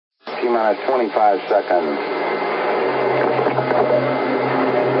T-minus 25 seconds.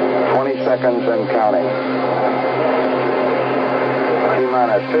 20 seconds and counting.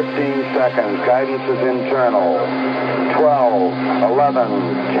 T-minus 15 seconds. Guidance is internal. 12, 11,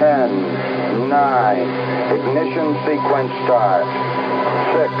 10, 9. Ignition sequence start.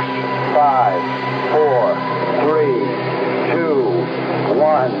 6, 5, 4, 3, 2,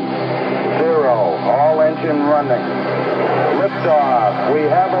 1, 0. All engine running. Liftoff. We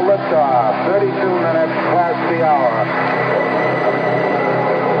have a liftoff. 32 minutes past the hour.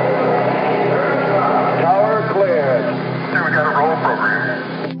 Tower cleared. Here we got a roll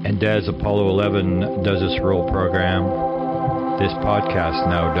program. And as Apollo 11 does its roll program, this podcast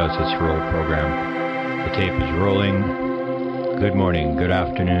now does its roll program. The tape is rolling. Good morning, good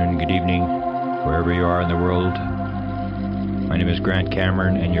afternoon, good evening, wherever you are in the world. My name is Grant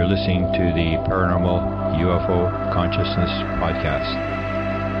Cameron, and you're listening to the Paranormal UFO Consciousness Podcast.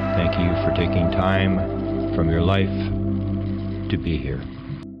 Thank you for taking time from your life to be here.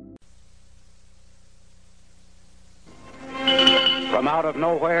 From out of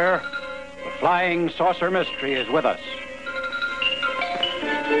nowhere, the flying saucer mystery is with us.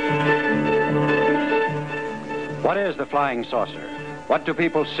 What is the flying saucer? What do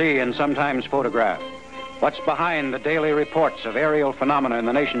people see and sometimes photograph? What's behind the daily reports of aerial phenomena in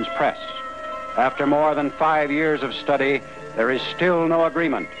the nation's press? After more than 5 years of study, there is still no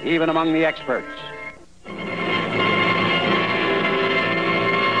agreement, even among the experts.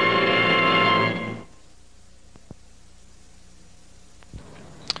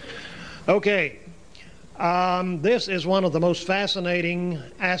 Okay, this is one of the most fascinating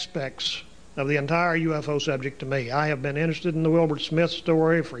aspects of the entire UFO subject to me. I have been interested in the Wilbert Smith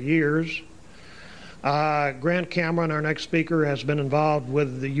story for years. Grant Cameron, our next speaker, has been involved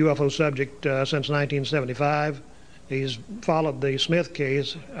with the UFO subject since 1975. He's followed the Smith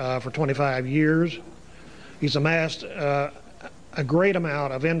case for 25 years. He's amassed a great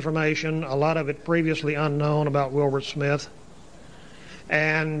amount of information, a lot of it previously unknown about Wilbert Smith.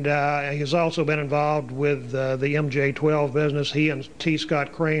 And he's also been involved with the MJ-12 business. He and T.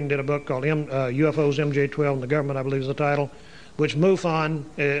 Scott Crane did a book called UFOs, MJ-12 and the Government, I believe is the title, which MUFON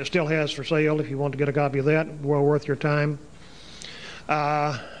still has for sale if you want to get a copy of that. Well worth your time.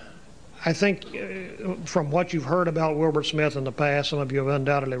 I think from what you've heard about Wilbert Smith in the past, some of you have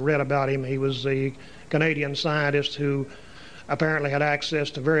undoubtedly read about him. He was the Canadian scientist who apparently had access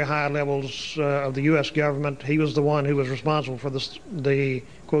to very high levels of the U.S. government. He was the one who was responsible for the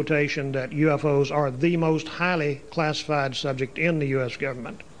quotation that UFOs are the most highly classified subject in the U.S.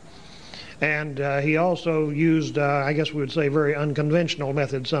 government. And he also used, I guess we would say, very unconventional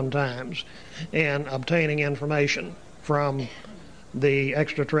methods sometimes in obtaining information from the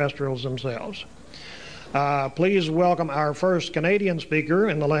extraterrestrials themselves. Please welcome our first Canadian speaker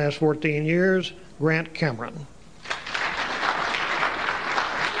in the last 14 years, Grant Cameron.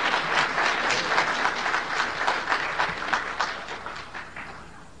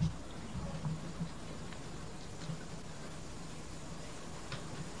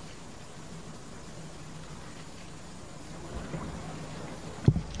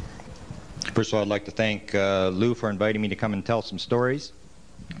 First of all, I'd like to thank Lou for inviting me to come and tell some stories.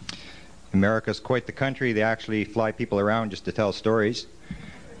 America's quite the country. They actually fly people around just to tell stories.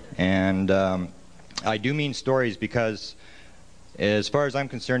 And I do mean stories because, as far as I'm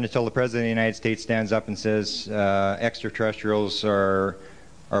concerned, until the President of the United States stands up and says extraterrestrials are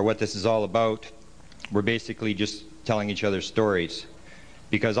what this is all about, we're basically just telling each other stories.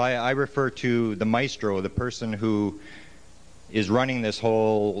 Because I refer to the maestro, the person who is running this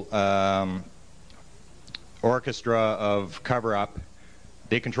whole orchestra of cover-up.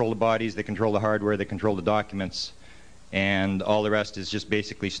 They control the bodies, they control the hardware, they control the documents, and all the rest is just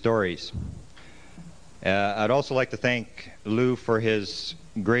basically stories. I'd also like to thank Lou for his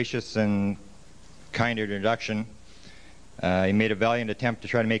gracious and kind introduction. He made a valiant attempt to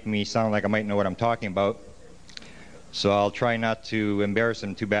try to make me sound like I might know what I'm talking about, so I'll try not to embarrass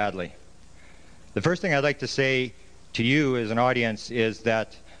him too badly. The first thing I'd like to say to you as an audience is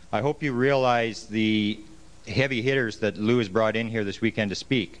that I hope you realize the heavy hitters that Lou has brought in here this weekend to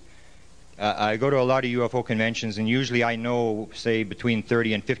speak. I go to a lot of UFO conventions, and usually I know, say, between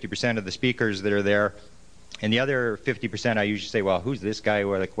 30 and 50% of the speakers that are there, and the other 50% I usually say, well, who's this guy,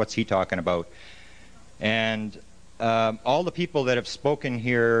 or like, what's he talking about? And all the people that have spoken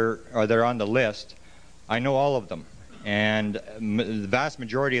here, or that are on the list, I know all of them, and the vast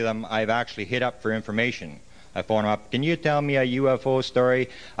majority of them I've actually hit up for information. I phone them up, can you tell me a UFO story?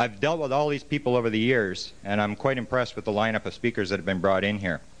 I've dealt with all these people over the years, and I'm quite impressed with the lineup of speakers that have been brought in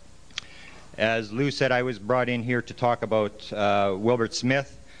here. As Lou said, I was brought in here to talk about Wilbert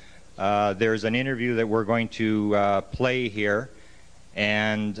Smith. There's an interview that we're going to play here,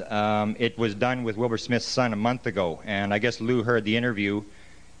 and it was done with Wilbert Smith's son a month ago. And I guess Lou heard the interview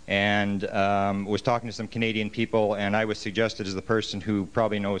and was talking to some Canadian people, and I was suggested as the person who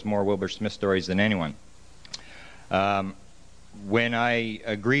probably knows more Wilbert Smith stories than anyone. When I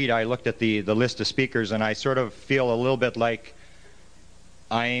agreed, I looked at the list of speakers, and I sort of feel a little bit like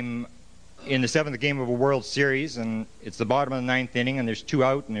I'm in the 7th game of a World Series, and it's the bottom of the 9th inning, and there's 2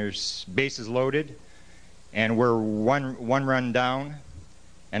 out, and there's bases loaded, and we're one run down,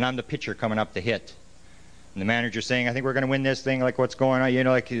 and I'm the pitcher coming up to hit. And the manager's saying, I think we're going to win this thing, like what's going on, you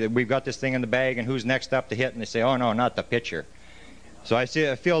know, like we've got this thing in the bag, and who's next up to hit? And they say, oh no, not the pitcher. So I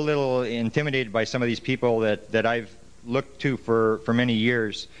feel a little intimidated by some of these people that I've looked to for many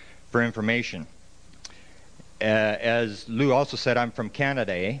years for information. As Lou also said, I'm from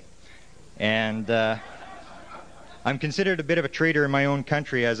Canada, eh? And I'm considered a bit of a traitor in my own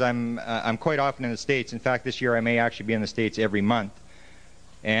country, as I'm quite often in the States. In fact, this year I may actually be in the States every month.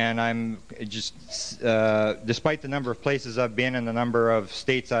 And I'm just, despite the number of places I've been and the number of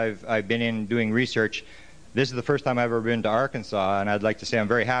states I've been in doing research, this is the first time I've ever been to Arkansas, and I'd like to say I'm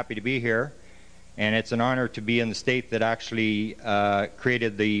very happy to be here. And it's an honor to be in the state that actually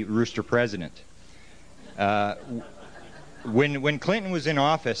created the rooster president. When Clinton was in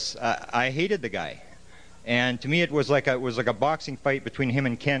office, I hated the guy, and to me it was like a boxing fight between him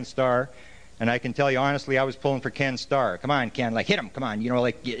and Ken Starr. And I can tell you honestly, I was pulling for Ken Starr. Come on, Ken, like hit him, come on, you know,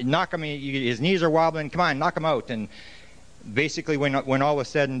 like knock him. His knees are wobbling. Come on, knock him out. And basically, when all was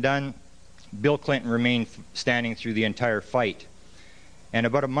said and done, Bill Clinton remained standing through the entire fight. And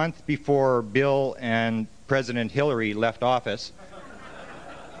about a month before Bill and President Hillary left office,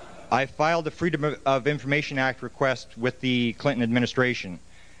 I filed the Freedom of Information Act request with the Clinton administration,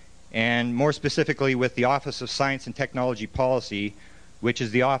 and more specifically with the Office of Science and Technology Policy, which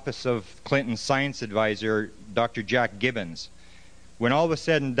is the office of Clinton's science advisor, Dr. Jack Gibbons. When all was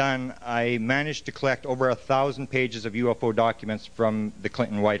said and done, I managed to collect over 1,000 pages of UFO documents from the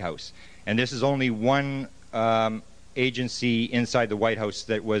Clinton White House. And this is only one agency inside the White House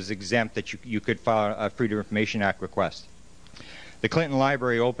that was exempt, that you could file a Freedom of Information Act request. The Clinton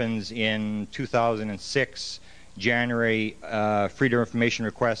Library opens in 2006. January, Freedom of Information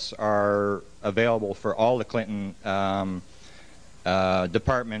requests are available for all the Clinton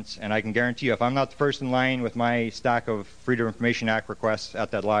departments, and I can guarantee you, if I'm not the first in line with my stack of Freedom of Information Act requests at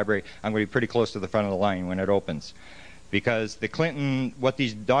that library, I'm going to be pretty close to the front of the line when it opens. Because the Clinton, what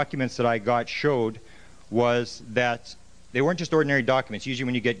these documents that I got showed was that they weren't just ordinary documents. Usually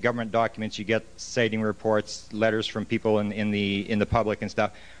when you get government documents, you get sighting reports, letters from people in the public and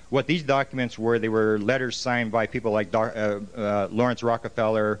stuff. What these documents were, they were letters signed by people like Lawrence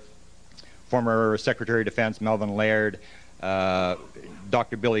Rockefeller, former Secretary of Defense Melvin Laird,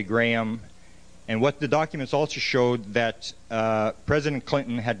 Dr. Billy Graham. And what the documents also showed, that President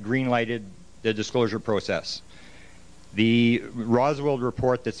Clinton had green-lighted the disclosure process. The Roswell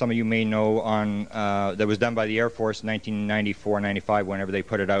report that some of you may know on that was done by the Air Force in 1994-95, whenever they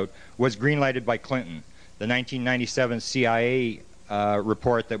put it out, was green-lighted by Clinton. The 1997 CIA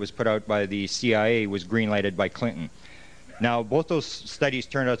report that was put out by the CIA was green-lighted by Clinton. Now, both those studies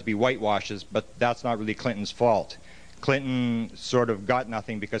turned out to be whitewashes, but that's not really Clinton's fault. Clinton sort of got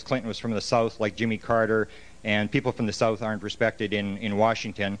nothing because Clinton was from the South, like Jimmy Carter, and people from the South aren't respected in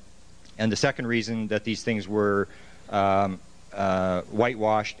Washington. And the second reason that these things were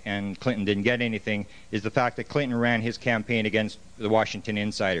whitewashed and Clinton didn't get anything is the fact that Clinton ran his campaign against the Washington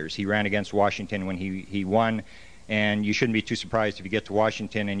insiders. He ran against Washington when he won, and you shouldn't be too surprised if you get to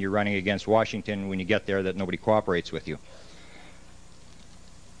Washington and you're running against Washington when you get there that nobody cooperates with you.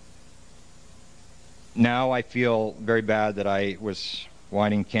 Now I feel very bad that I was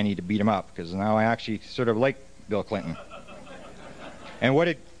wanting Kenny to beat him up, because now I actually sort of like Bill Clinton. And what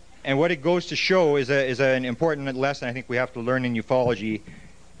it goes to show is an important lesson I think we have to learn in ufology,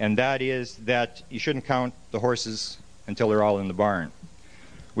 and that is that you shouldn't count the horses until they're all in the barn,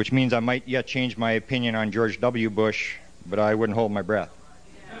 which means I might yet change my opinion on George W. Bush, but I wouldn't hold my breath.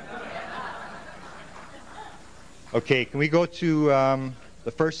 Okay, can we go to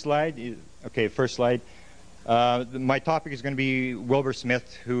the first slide? Okay, first slide. My topic is going to be Wilbert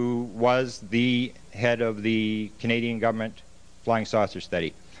Smith, who was the head of the Canadian government flying saucer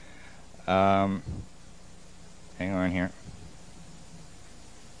study. Hang on here.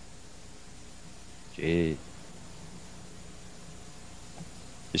 Gee.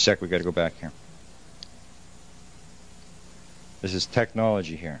 Just a sec, we got to go back here. This is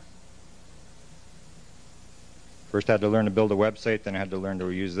technology here. First I had to learn to build a website, then I had to learn to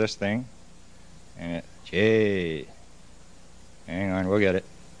use this thing. And gee. Hang on, we'll get it.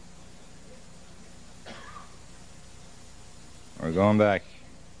 We're going back.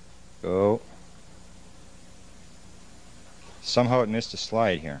 Go. Somehow it missed a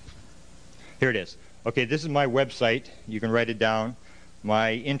slide here. Here it is. Okay, this is my website. You can write it down.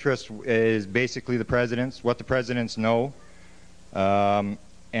 My interest is basically the presidents, what the presidents know. And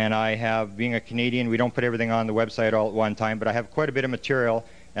I have, being a Canadian, we don't put everything on the website all at one time, but I have quite a bit of material,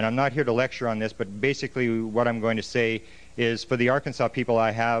 and I'm not here to lecture on this, but basically what I'm going to say is for the Arkansas people,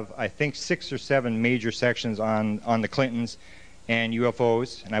 I have, I think, 6 or 7 major sections on the Clintons and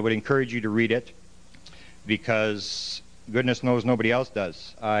UFOs, and I would encourage you to read it because goodness knows nobody else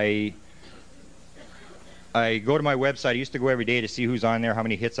does. I go to my website. I used to go every day to see who's on there, how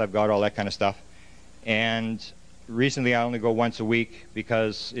many hits I've got, all that kind of stuff. And recently I only go once a week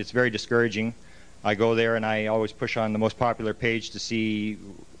because it's very discouraging. I go there and I always push on the most popular page to see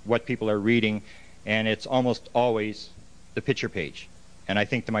what people are reading, and it's almost always the picture page. And I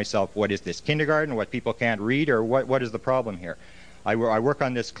think to myself, what is this, kindergarten, what people can't read, or what is the problem here? I work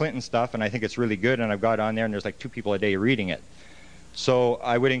on this Clinton stuff, and I think it's really good, and I've got on there, and there's like 2 people a day reading it. So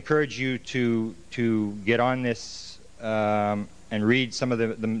I would encourage you to get on this and read some of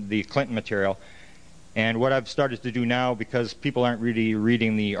the Clinton material. And what I've started to do now, because people aren't really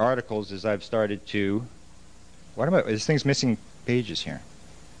reading the articles, is I've started to... What am I... This thing's missing pages here.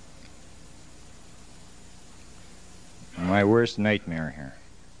 My worst nightmare here.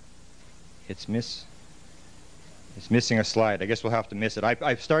 It's missing a slide. I guess we'll have to miss it.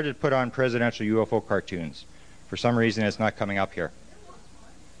 I've started to put on presidential UFO cartoons. For some reason, it's not coming up here.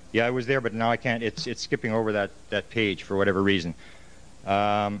 Yeah, I was there, but now I can't. It's skipping over that page for whatever reason.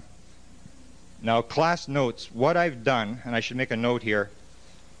 Now, class notes. What I've done, and I should make a note here,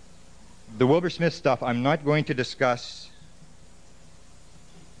 the Wilbert Smith stuff, I'm not going to discuss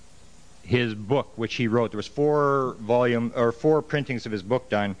his book, which he wrote. There was 4 printings of his book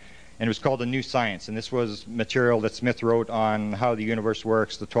done, and it was called A New Science. And this was material that Smith wrote on how the universe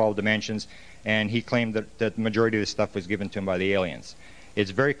works, the 12 dimensions, and he claimed that the majority of this stuff was given to him by the aliens.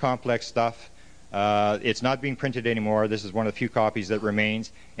 It's very complex stuff. It's not being printed anymore. This is one of the few copies that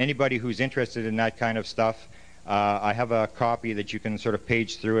remains. Anybody who's interested in that kind of stuff, I have a copy that you can sort of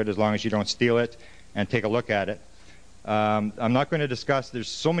page through it as long as you don't steal it and take a look at it. I'm not going to discuss, there's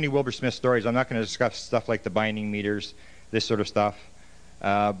so many Wilbur Smith stories, I'm not going to discuss stuff like the binding meters, this sort of stuff.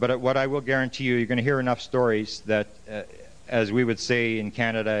 But what I will guarantee you, you're going to hear enough stories that, as we would say in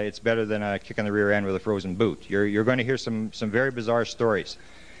Canada, it's better than a kick in the rear end with a frozen boot. You're going to hear some very bizarre stories.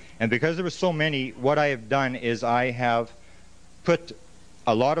 And because there were so many, what I have done is I have put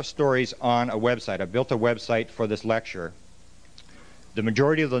a lot of stories on a website. I built a website for this lecture. The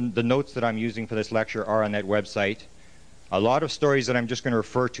majority of the notes that I'm using for this lecture are on that website. A lot of stories that I'm just going to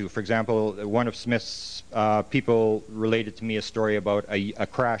refer to. For example, one of Smith's people related to me a story about a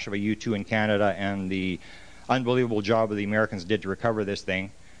crash of a U-2 in Canada and the unbelievable job that the Americans did to recover this thing.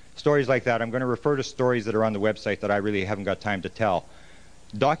 Stories like that. I'm going to refer to stories that are on the website that I really haven't got time to tell.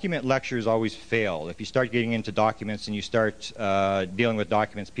 Document lectures always fail. If you start getting into documents and you start dealing with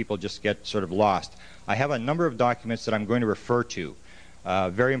documents, people just get sort of lost. I have a number of documents that I'm going to refer to.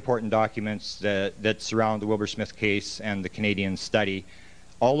 Very important documents that surround the Wilbur Smith case and the Canadian study.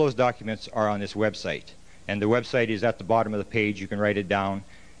 All those documents are on this website. And the website is at the bottom of the page. You can write it down.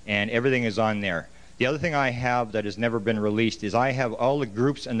 And everything is on there. The other thing I have that has never been released is I have all the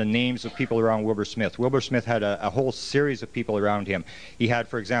groups and the names of people around Wilbur Smith. Wilbur Smith had a whole series of people around him. He had,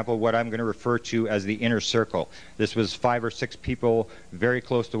 for example, what I'm going to refer to as the inner circle. This was 5 or 6 people very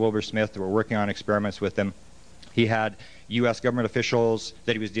close to Wilbur Smith that were working on experiments with him. He had U.S. government officials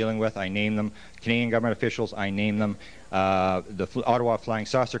that he was dealing with. I named them. Canadian government officials, I named them. The Ottawa Flying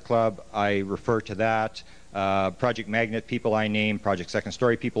Saucer Club, I refer to that. Project Magnet people I name. Project Second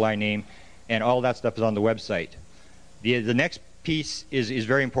Story people I name. And all that stuff is on the website. The next piece is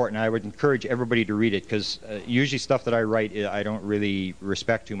very important. I would encourage everybody to read it because usually stuff that I write I don't really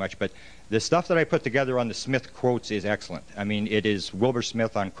respect too much, but the stuff that I put together on the Smith quotes is excellent. I mean, it is Wilbur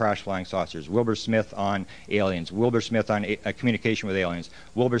Smith on crash flying saucers, Wilbur Smith on aliens, Wilbur Smith on communication with aliens,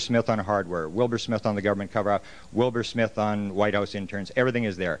 Wilbur Smith on hardware, Wilbur Smith on the government cover-up, Wilbur Smith on White House interns. Everything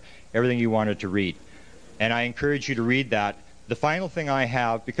is there. Everything you wanted to read. And I encourage you to read that. The final thing I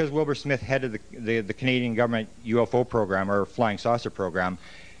have, because Wilbur Smith headed the Canadian government UFO program, or flying saucer program,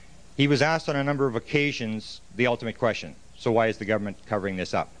 he was asked on a number of occasions the ultimate question: so why is the government covering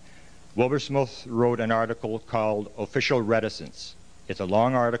this up? Wilbur Smith wrote an article called Official Reticence. It's a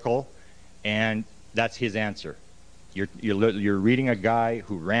long article, and that's his answer. You're reading a guy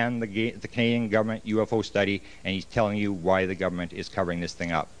who ran the Canadian government UFO study, and he's telling you why the government is covering this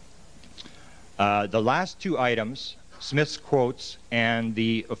thing up. The last 2 items, Smith's quotes and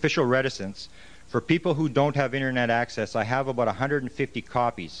the official reticence, For people who don't have internet access, I have about 150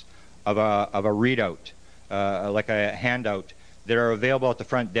 copies of a readout, like a handout, that are available at the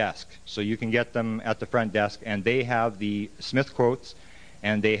front desk. So you can get them at the front desk, and they have the Smith quotes,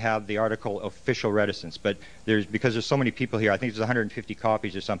 and they have the article Official Reticence. But because there's so many people here, I think there's 150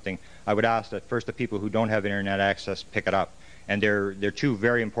 copies or something, I would ask that first the people who don't have internet access pick it up. And they're two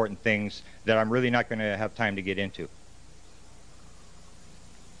very important things that I'm really not going to have time to get into.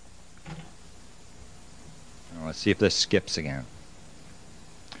 Let's see if this skips again.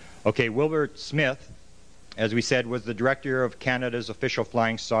 Okay, Wilbert Smith, as we said, was the director of Canada's official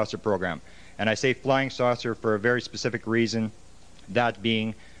flying saucer program. And I say flying saucer for a very specific reason, that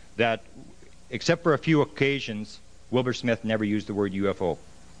being that except for a few occasions, Wilbert Smith never used the word UFO.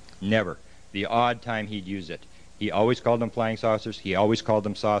 Never. The odd time he'd use it. He always called them flying saucers. He always called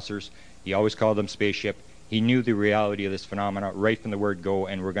them saucers. He always called them spaceship. He knew the reality of this phenomena right from the word go,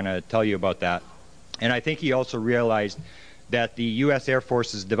 and we're going to tell you about that. And I think he also realized that the U.S. Air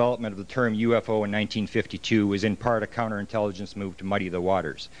Force's development of the term UFO in 1952 was in part a counterintelligence move to muddy the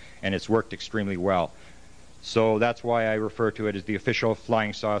waters, and it's worked extremely well. So that's why I refer to it as the official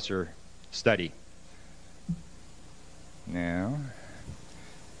flying saucer study. Now,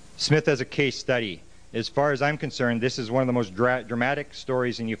 Smith as a case study. As far as I'm concerned, this is one of the most dramatic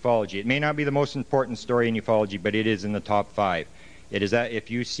stories in ufology. It may not be the most important story in ufology, but it is in the top 5. It is that if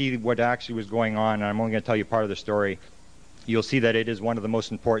you see what actually was going on, and I'm only going to tell you part of the story, you'll see that it is one of the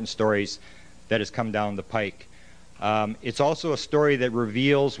most important stories that has come down the pike. It's also a story that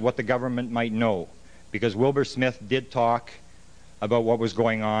reveals what the government might know, because Wilbur Smith did talk about what was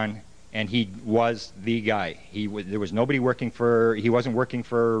going on, and he was the guy. There was nobody working for, he wasn't working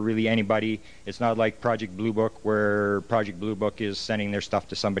for really anybody. It's not like Project Blue Book, where Project Blue Book is sending their stuff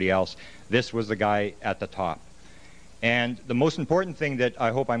to somebody else. This was the guy at the top. And the most important thing that I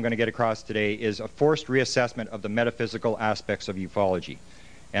hope I'm going to get across today is a forced reassessment of the metaphysical aspects of ufology.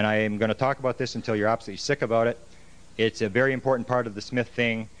 And I am going to talk about this until you're absolutely sick about it. It's a very important part of the Smith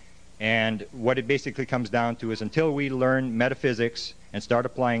thing. And what it basically comes down to is until we learn metaphysics and start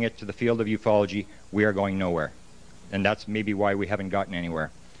applying it to the field of ufology, we are going nowhere. And that's maybe why we haven't gotten anywhere.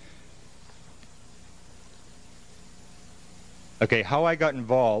 Okay, how I got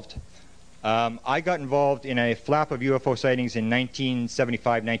involved. I got involved in a flap of UFO sightings in 1975,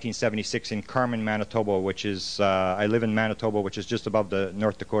 1976 in Carman, Manitoba, which is, I live in Manitoba, which is just above the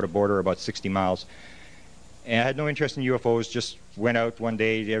North Dakota border, about 60 miles. And I had no interest in UFOs, just went out one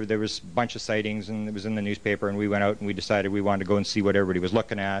day, there was a bunch of sightings, and it was in the newspaper, and we went out and we decided we wanted to go and see what everybody was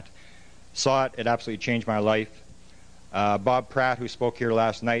looking at. Saw it, it absolutely changed my life. Bob Pratt, who spoke here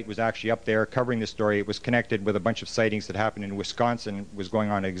last night, was actually up there covering this story. It was connected with a bunch of sightings that happened in Wisconsin, was going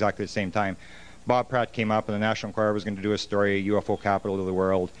on at exactly the same time. Bob Pratt came up, and the National Enquirer was going to do a story, UFO capital of the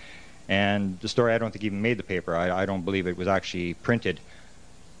world. And the story, I don't think even made the paper. I don't believe it was actually printed.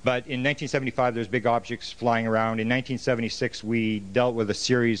 But in 1975, there's big objects flying around. In 1976, we dealt with a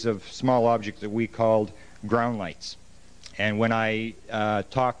series of small objects that we called ground lights. And when I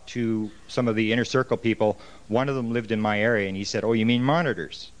talked to some of the inner circle people, one of them lived in my area, and he said, "Oh, you mean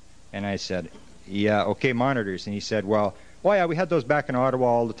monitors?" And I said, "Yeah, okay, monitors." And he said, well, yeah, we had those back in Ottawa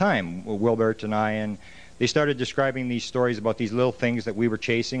all the time, Wilbert and I, and they started describing these stories about these little things that we were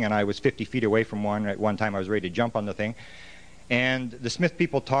chasing, and I was 50 feet away from one. At one time, I was ready to jump on the thing. And the Smith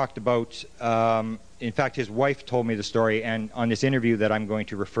people talked about, in fact, his wife told me the story, and on this interview that I'm going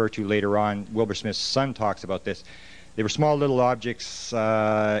to refer to later on, Wilbur Smith's son talks about this. They were small little objects,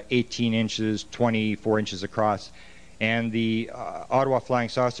 18 inches, 24 inches across. And the Ottawa Flying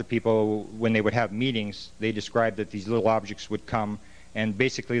Saucer people, when they would have meetings, they described that these little objects would come, and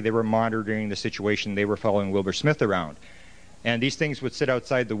basically they were monitoring the situation. They were following Wilbur Smith around. And these things would sit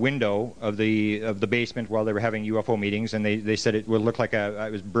outside the window of the basement while they were having UFO meetings, and they said it would look like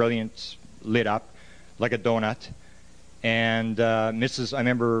it was brilliant, lit up, like a donut. And I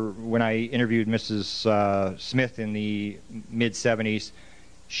remember when I interviewed Mrs. Smith in the mid-70s,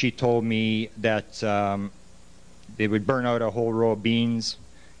 she told me that they would burn out a whole row of beans.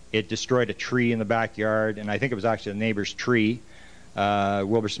 It destroyed a tree in the backyard, and I think it was actually a neighbor's tree.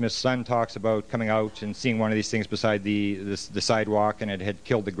 Wilbur Smith's son talks about coming out and seeing one of these things beside the sidewalk, and it had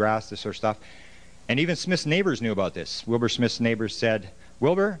killed the grass, this sort of stuff. And even Smith's neighbors knew about this. Wilbur Smith's neighbors said,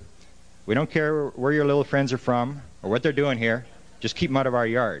 "Wilbur, we don't care where your little friends are from or what they're doing here. Just keep them out of our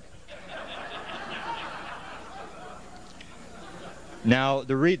yard." Now,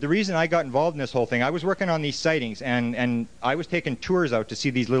 the reason I got involved in this whole thing, I was working on these sightings, and I was taking tours out to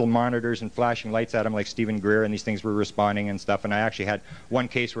see these little monitors and flashing lights at them like Stephen Greer, and these things were responding and stuff. And I actually had one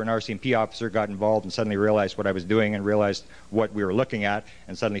case where an RCMP officer got involved and suddenly realized what I was doing and realized what we were looking at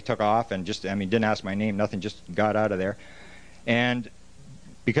and suddenly took off and just, I mean, didn't ask my name, nothing, just got out of there. And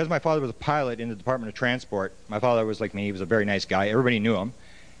because my father was a pilot in the Department of Transport, my father was like me, he was a very nice guy, everybody knew him.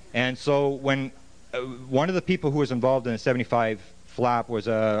 And so when one of the people who was involved in the 75 flap was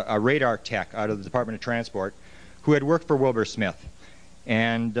a radar tech out of the Department of Transport who had worked for Wilbur Smith.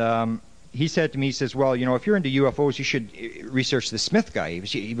 And he said to me, he says, well, you know, if you're into UFOs, you should research the Smith guy.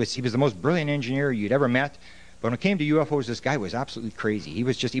 He was the most brilliant engineer you'd ever met. But when it came to UFOs, this guy was absolutely crazy. He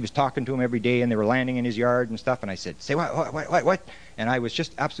was talking to him every day, and they were landing in his yard and stuff. And I said, say what? And I was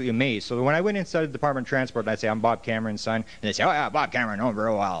just absolutely amazed. So when I went inside the Department of Transport, and I'd say, I'm Bob Cameron's son. And they'd say, oh, yeah, Bob Cameron, know him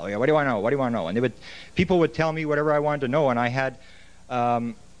very well. Yeah, what do you want to know? What do you want to know? And people would tell me whatever I wanted to know. And I had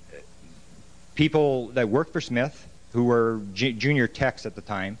people that worked for Smith who were junior techs at the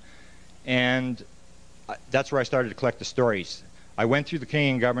time. And that's where I started to collect the stories. I went through the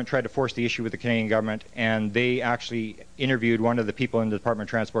Canadian government, tried to force the issue with the Canadian government, and they actually interviewed one of the people in the Department of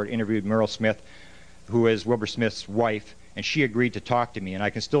Transport, interviewed Merle Smith, who is Wilbur Smith's wife, and she agreed to talk to me. And I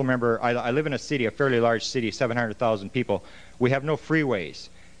can still remember, I live in a city, a fairly large city, 700,000 people. We have no freeways.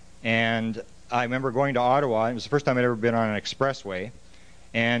 And I remember going to Ottawa. It was the first time I'd ever been on an expressway.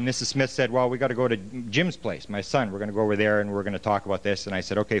 And Mrs. Smith said, well, we got to go to Jim's place, my son. We're going to go over there and we're going to talk about this. And I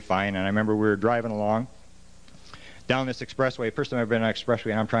said, okay, fine. And I remember we were driving along down this expressway. First time I've been on an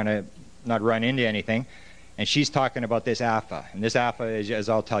expressway, and I'm trying to not run into anything. And she's talking about this AFA. And this AFA, as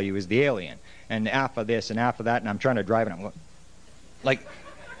I'll tell you, is the alien. And AFA this and AFA that. And I'm trying to drive it. I'm going, like,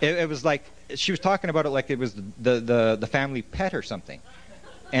 it was like, she was talking about it like it was the family pet or something.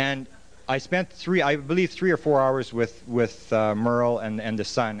 And I spent I believe 3 or 4 hours with Merle and the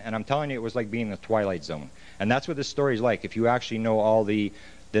son, and I'm telling you, it was like being in the Twilight Zone. And that's what this story is like. If you actually know all the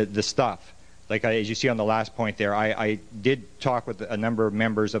stuff, like as you see on the last point there, I did talk with a number of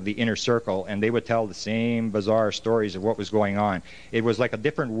members of the inner circle, and they would tell the same bizarre stories of what was going on. It was like a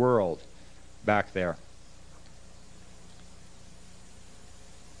different world back there.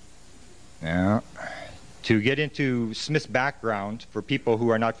 Now, to get into Smith's background, for people who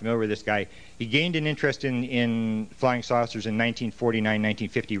are not familiar with this guy, he gained an interest in flying saucers in 1949,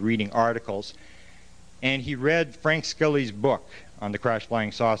 1950, reading articles. And he read Frank Scully's book on the crash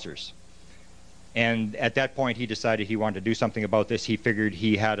flying saucers. And at that point, he decided he wanted to do something about this. He figured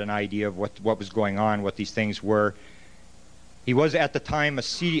he had an idea of what was going on, what these things were. He was at the time a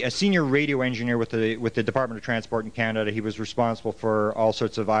senior radio engineer with the Department of Transport in Canada. He was responsible for all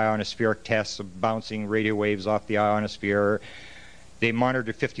sorts of ionospheric tests of bouncing radio waves off the ionosphere. They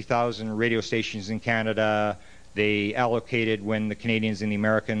monitored 50,000 radio stations in Canada. They allocated, when the Canadians and the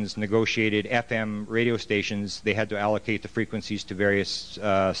Americans negotiated FM radio stations, they had to allocate the frequencies to various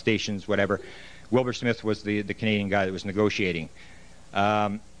stations, whatever. Wilbur Smith was the Canadian guy that was negotiating.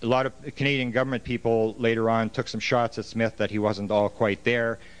 A lot of Canadian government people later on took some shots at Smith that he wasn't all quite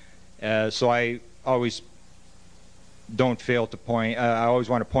there. So I always don't fail to point, I always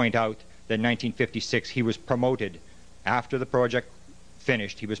want to point out that in 1956 he was promoted, after the project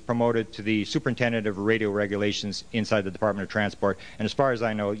finished, he was promoted to the superintendent of radio regulations inside the Department of Transport. And as far as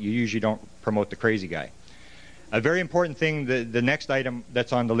I know, you usually don't promote the crazy guy. A very important thing, the next item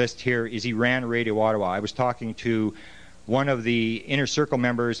that's on the list here is he ran Radio Ottawa. I was talking to one of the inner circle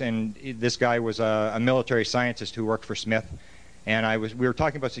members, and this guy was a military scientist who worked for Smith, and we were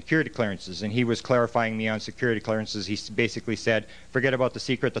talking about security clearances, and he was clarifying me on security clearances. He basically said, forget about the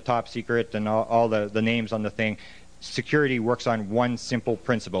secret, the top secret, and all the names on the thing. Security works on one simple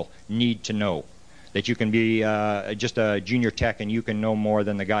principle: need to know. That you can be just a junior tech and you can know more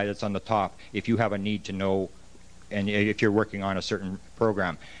than the guy that's on the top if you have a need to know, and if you're working on a certain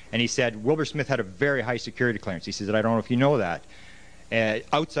program. And he said Wilbur Smith had a very high security clearance. He says, I don't know if you know that,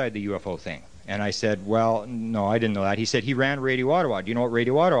 outside the UFO thing. And I said, well, no, I didn't know that. He said he ran Radio Ottawa. Do you know what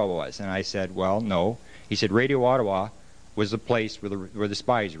Radio Ottawa was? And I said, well, no. He said Radio Ottawa was the place where the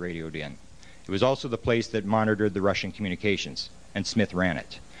spies radioed in. It was also the place that monitored the Russian communications, and Smith ran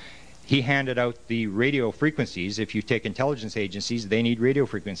it. He handed out the radio frequencies. If you take intelligence agencies, they need radio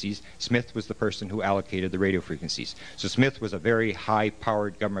frequencies. Smith was the person who allocated the radio frequencies. So Smith was a very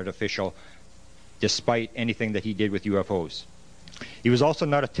high-powered government official, despite anything that he did with UFOs. He was also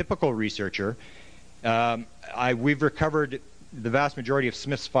not a typical researcher. We've recovered the vast majority of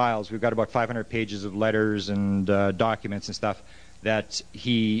Smith's files. We've got about 500 pages of letters and documents and stuff that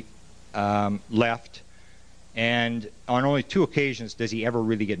he left. And on only 2 occasions does he ever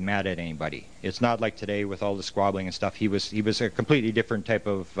really get mad at anybody. It's not like today with all the squabbling and stuff. He was a completely different type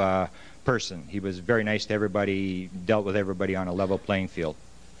of person. He was very nice to everybody, dealt with everybody on a level playing field.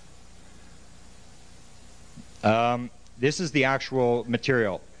 This is the actual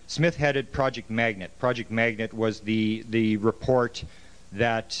material. Smith headed Project Magnet. Project Magnet was the report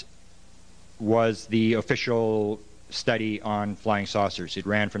that was the official study on flying saucers. It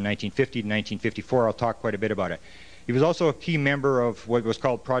ran from 1950 to 1954. I'll talk quite a bit about it. He was also a key member of what was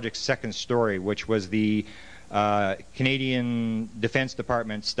called Project Second Story, which was the Canadian Defense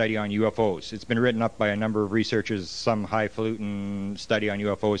Department study on UFOs. It's been written up by a number of researchers, some highfalutin study on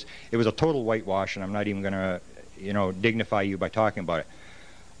UFOs. It was a total whitewash, and I'm not even going to, dignify you by talking about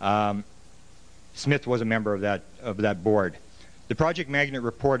it. Smith was a member of that board. The Project Magnet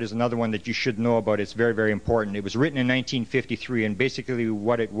report is another one that you should know about. It's very, very important. It was written in 1953, and basically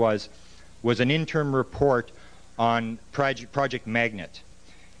what it was an interim report on Project Magnet.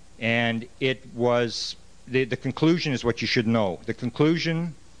 And it was, the conclusion is what you should know. The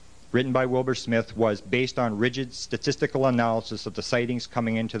conclusion, written by Wilbert Smith, was based on rigid statistical analysis of the sightings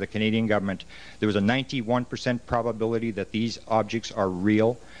coming into the Canadian government. There was a 91% probability that these objects are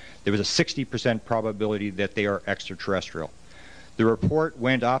real. There was a 60% probability that they are extraterrestrial. The report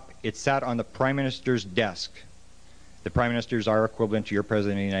went up. It sat on the Prime Minister's desk. The Prime Ministers are equivalent to your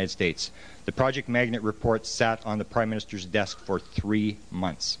President of the United States. The Project Magnet report sat on the Prime Minister's desk for 3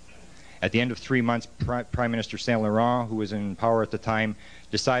 months. At the end of 3 months, Prime Minister Saint Laurent, who was in power at the time,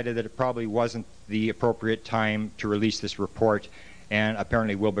 decided that it probably wasn't the appropriate time to release this report, and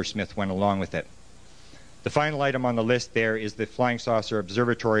apparently Wilbur Smith went along with it. The final item on the list there is the Flying Saucer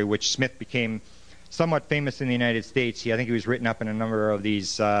Observatory, which Smith became somewhat famous in the United States. I think he was written up in a number of these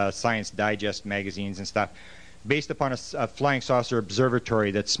Science Digest magazines and stuff, based upon a flying saucer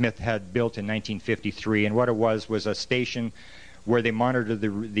observatory that Smith had built in 1953. And what it was a station where they monitored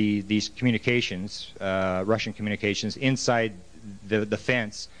these communications, Russian communications, inside the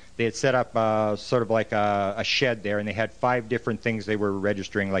fence. They had set up sort of like a shed there, and they had 5 different things they were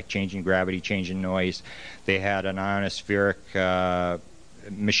registering, like changing gravity, changing noise. They had an ionospheric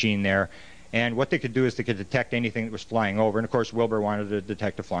machine there. And what they could do is they could detect anything that was flying over. And, of course, Wilbur wanted to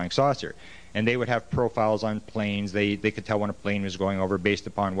detect a flying saucer. And they would have profiles on planes. They could tell when a plane was going over based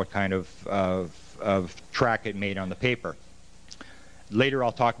upon what kind of track it made on the paper. Later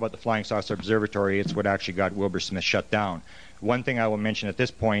I'll talk about the Flying Saucer Observatory. It's what actually got Wilbur Smith shut down. One thing I will mention at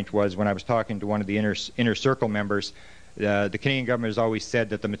this point was when I was talking to one of the inner circle members, the Canadian government has always said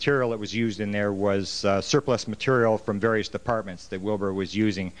that the material that was used in there was surplus material from various departments that Wilbur was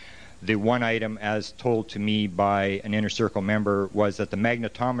using. The one item, as told to me by an inner circle member, was that the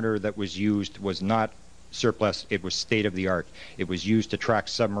magnetometer that was used was not surplus, it was state of the art. It was used to track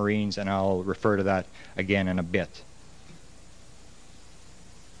submarines, and I'll refer to that again in a bit.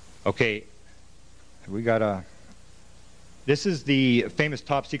 Okay, this is the famous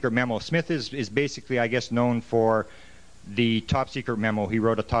Top-Secret Memo. Smith is basically, I guess, known for the Top-Secret Memo. He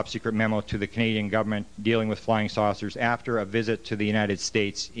wrote a Top-Secret Memo to the Canadian government dealing with flying saucers after a visit to the United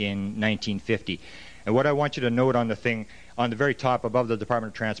States in 1950. And what I want you to note on the thing, on the very top above the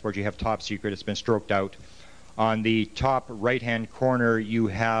Department of Transport, you have Top Secret. It's been stroked out. On the top right-hand corner, you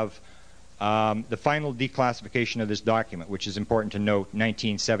have the final declassification of this document, which is important to note,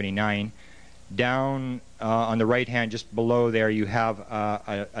 1979. Down on the right hand, just below there, you have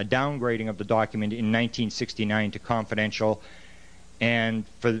a downgrading of the document in 1969 to confidential. And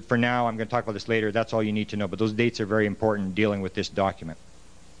for now, I'm going to talk about this later, that's all you need to know. But those dates are very important in dealing with this document.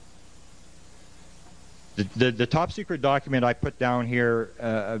 The top secret document I put down here,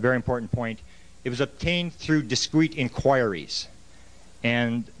 a very important point, it was obtained through discrete inquiries.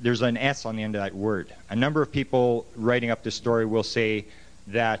 And there's an S on the end of that word. A number of people writing up this story will say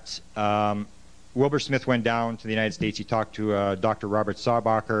that Wilbur Smith went down to the United States. He talked to Dr. Robert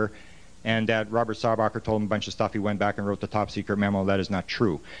Sarbacher, and that Robert Sarbacher told him a bunch of stuff. He went back and wrote the Top-Secret Memo. That is not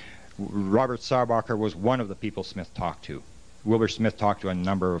true. Robert Sarbacher was one of the people Smith talked to. Wilbur Smith talked to a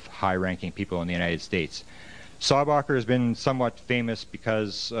number of high-ranking people in the United States. Sarbacher has been somewhat famous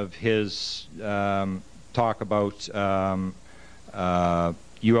because of his talk about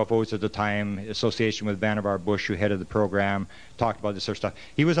UFOs at the time, association with Vannevar Bush, who headed the program, talked about this sort of stuff.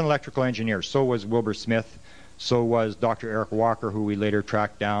 He was an electrical engineer. So was Wilbur Smith. So was Dr. Eric Walker, who we later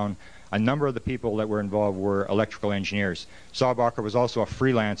tracked down. A number of the people that were involved were electrical engineers. Sarbacher was also a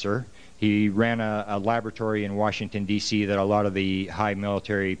freelancer. He ran a laboratory in Washington, D.C. that a lot of the high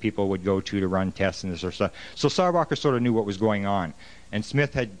military people would go to run tests and this sort of stuff. So Sarbacher sort of knew what was going on. And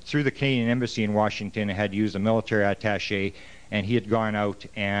Smith had, through the Canadian Embassy in Washington, had used a military attaché, and he had gone out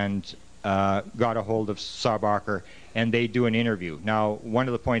and got a hold of Saubacher, and they do an interview. Now, one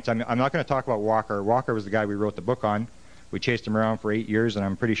of the points, I'm not going to talk about Walker. Walker was the guy we wrote the book on. We chased him around for 8 years, and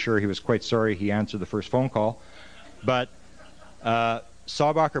I'm pretty sure he was quite sorry he answered the first phone call. But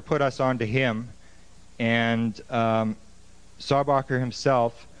Saubacher put us on to him, and Saubacher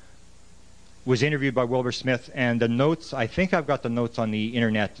himself was interviewed by Wilbur Smith, and the notes, I think I've got the notes on the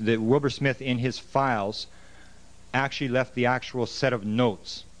internet, that Wilbur Smith in his files actually left the actual set of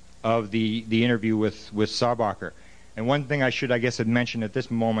notes of the interview with Saubacher. And one thing I should, I guess, have mentioned at this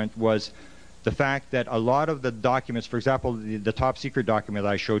moment was the fact that a lot of the documents, for example, the top secret document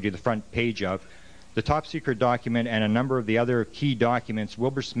that I showed you the front page of, the top secret document and a number of the other key documents,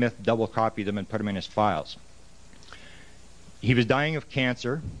 Wilbur Smith double copied them and put them in his files. He was dying of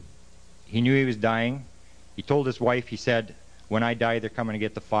cancer. He knew he was dying. He told his wife, he said, when I die, they're coming to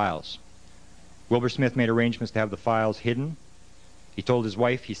get the files. Wilbur Smith made arrangements to have the files hidden. He told his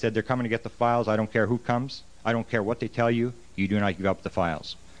wife, he said, they're coming to get the files. I don't care who comes. I don't care what they tell you. You do not give up the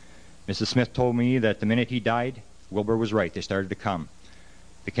files. Mrs. Smith told me that the minute he died, Wilbur was right. They started to come.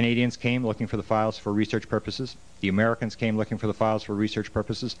 The Canadians came looking for the files for research purposes. The Americans came looking for the files for research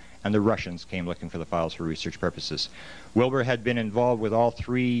purposes. And the Russians came looking for the files for research purposes. Wilbur had been involved with all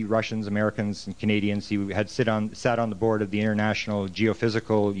three, Russians, Americans, and Canadians. He had sat on the board of the International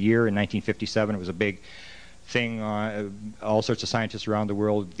Geophysical Year in 1957. It was a big thing. All sorts of scientists around the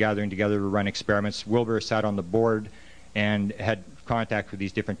world gathering together to run experiments. Wilbur sat on the board and had contact with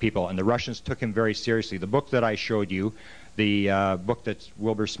these different people. And the Russians took him very seriously. The book that I showed you, the book that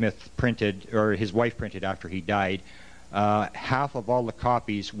Wilbur Smith printed, or his wife printed after he died, half of all the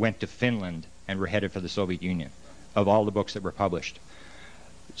copies went to Finland and were headed for the Soviet Union, of all the books that were published.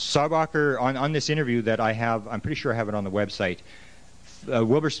 Saubacher, on this interview that I have, I'm pretty sure I have it on the website,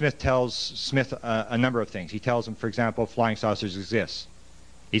 Wilbur Smith tells Smith a number of things. He tells him, for example, flying saucers exist.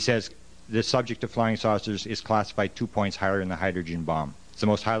 He says the subject of flying saucers is classified 2 points higher than the hydrogen bomb. It's the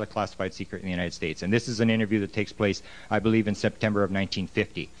most highly classified secret in the United States. And this is an interview that takes place, I believe, in September of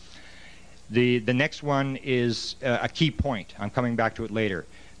 1950. The next one is a key point. I'm coming back to it later.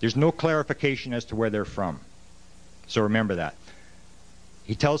 There's no clarification as to where they're from. So remember that.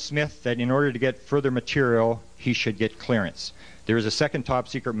 He tells Smith that in order to get further material, he should get clearance. There is a second top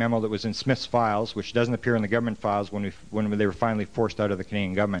secret memo that was in Smith's files, which doesn't appear in the government files when they were finally forced out of the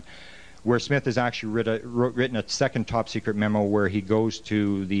Canadian government, where Smith has actually written a second top secret memo where he goes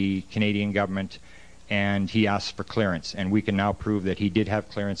to the Canadian government and he asks for clearance. And we can now prove that he did have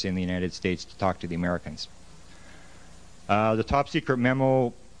clearance in the United States to talk to the Americans. The top secret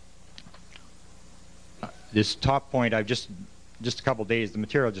memo, this top point, I've just a couple days, the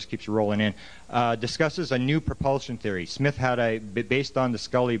material just keeps rolling in, discusses a new propulsion theory. Smith had based on the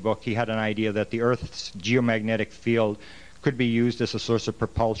Scully book, he had an idea that the Earth's geomagnetic field could be used as a source of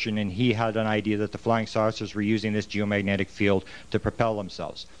propulsion, and he had an idea that the flying saucers were using this geomagnetic field to propel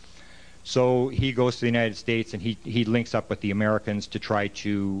themselves. So he goes to the United States and he links up with the Americans to try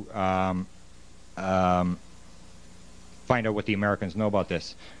to find out what the Americans know about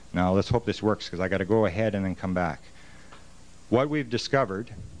this. Now let's hope this works, because I got to go ahead and then come back. What we've discovered,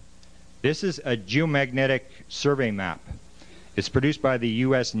 this is a geomagnetic survey map. It's produced by the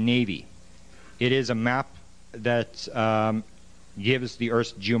U.S. Navy. It is a map that gives the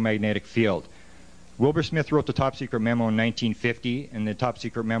Earth's geomagnetic field. Wilbur Smith wrote the Top Secret Memo in 1950, and the Top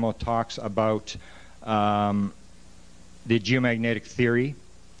Secret Memo talks about the geomagnetic theory.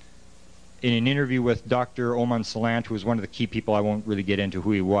 In an interview with Dr. Oman Salant, who was one of the key people, I won't really get into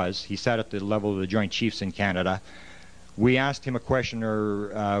who he was. He sat at the level of the Joint Chiefs in Canada. We asked him a question,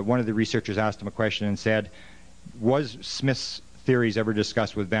 or one of the researchers asked him a question and said, was Smith's theories ever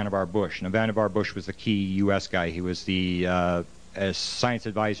discussed with Vannevar Bush? Now, Vannevar Bush was the key U.S. guy. He was the science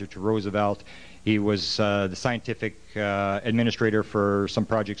advisor to Roosevelt. He was the scientific administrator for some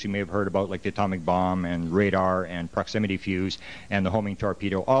projects you may have heard about, like the atomic bomb and radar and proximity fuse and the homing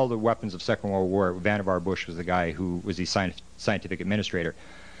torpedo, all the weapons of Second World War. Vannevar Bush was the guy who was the scientific administrator.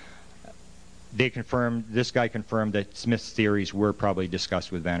 This guy confirmed that Smith's theories were probably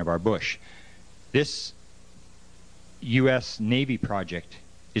discussed with Vannevar Bush. This U.S. Navy project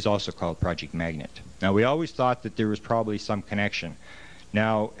is also called Project Magnet. Now, we always thought that there was probably some connection.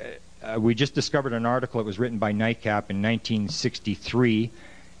 Now, we just discovered an article that was written by Nightcap in 1963,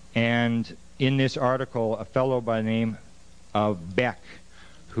 and in this article, a fellow by the name of Beck,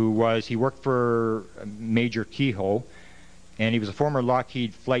 he worked for Major Kehoe, and he was a former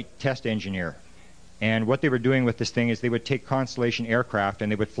Lockheed flight test engineer. And what they were doing with this thing is they would take Constellation aircraft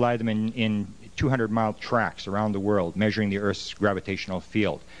and they would fly them in 200-mile tracks around the world, measuring the Earth's gravitational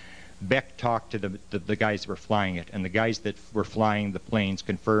field. Beck talked to the guys that were flying it, and the guys that were flying the planes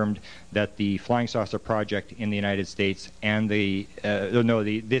confirmed that the flying saucer project in the United States and this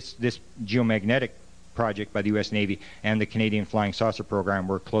geomagnetic project by the U.S. Navy and the Canadian flying saucer program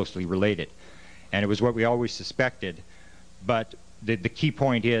were closely related. And it was what we always suspected. But the key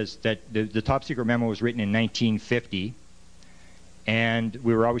point is that the top secret memo was written in 1950, and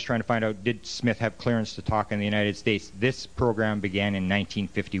we were always trying to find out, did Smith have clearance to talk in the United States? This program began in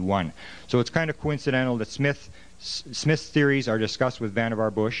 1951. So it's kind of coincidental that Smith's theories are discussed with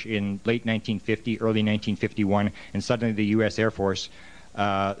Vannevar Bush in late 1950, early 1951, and suddenly the U.S. Air Force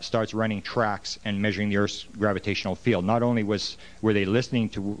starts running tracks and measuring the Earth's gravitational field. Not only were they listening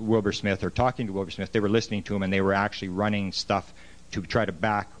to Wilbur Smith or talking to Wilbur Smith, they were listening to him, and they were actually running stuff to try to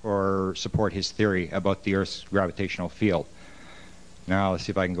back or support his theory about the Earth's gravitational field. Now, let's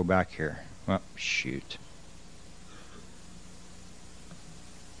see if I can go back here. Oh, shoot.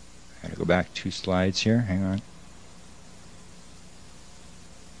 I gotta go back 2 slides here. Hang on.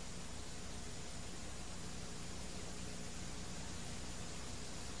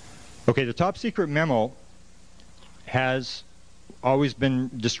 Okay, the top secret memo has always been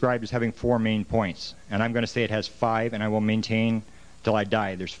described as having 4 main points. And I'm going to say it has 5, and I will maintain till I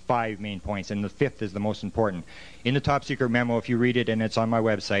die. There's 5 main points, and the 5th is the most important. In the top secret memo, if you read it, and it's on my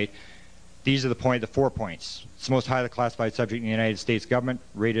website, these are the 4 points. It's the most highly classified subject in the United States government,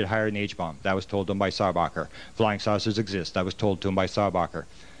 rated higher than the H-bomb. That was told to him by Saubacher. Flying saucers exist. That was told to him by Saubacher.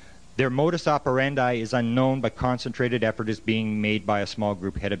 Their modus operandi is unknown, but concentrated effort is being made by a small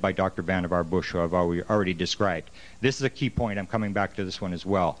group headed by Dr. Vannevar Bush, who I've already described. This is a key point. I'm coming back to this one as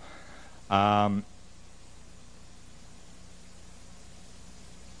well. The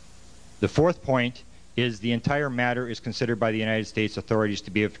 4th point is the entire matter is considered by the United States authorities to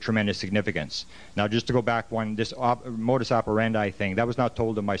be of tremendous significance. Now, just to go back one, this modus operandi thing, that was not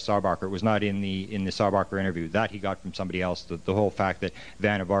told him by Saubacher. It was not in the Saubacher interview. That he got from somebody else, the whole fact that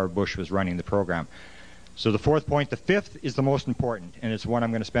Vannevar Bush was running the program. So the 4th point. The 5th is the most important, and it's one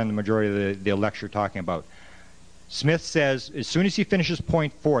I'm going to spend the majority of the lecture talking about. Smith says, as soon as he finishes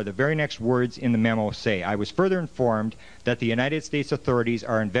point 4, the very next words in the memo say, I was further informed that the United States authorities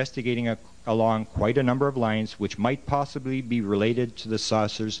are investigating along quite a number of lines which might possibly be related to the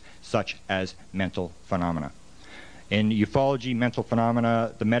saucers, such as mental phenomena. In ufology, mental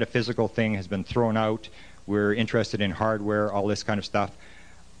phenomena, the metaphysical thing has been thrown out. We're interested in hardware, all this kind of stuff.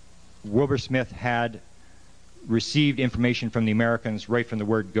 Wilbur Smith had received information from the Americans right from the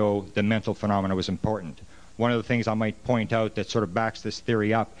word go. The mental phenomena was important. One of the things I might point out that sort of backs this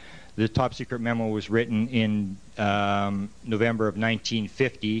theory up, the top secret memo was written in November of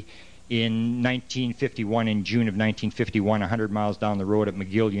 1950. In 1951, in June of 1951, 100 miles down the road at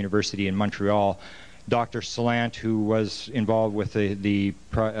McGill University in Montreal, Dr. Salant, who was involved with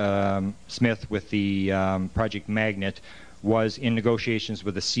Smith with the Project Magnet, was in negotiations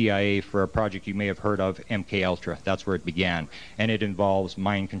with the CIA for a project you may have heard of, MK Ultra. That's where it began. And it involves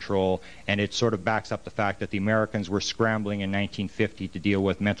mind control, and it sort of backs up the fact that the Americans were scrambling in 1950 to deal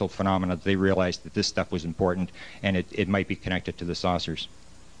with mental phenomena. They realized that this stuff was important, and it might be connected to the saucers.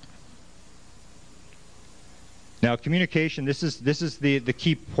 Now, communication, this is the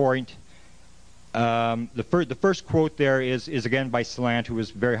key point. The first quote there is again by Salant, who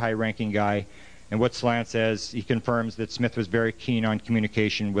was a very high-ranking guy. And what Salant says, he confirms that Smith was very keen on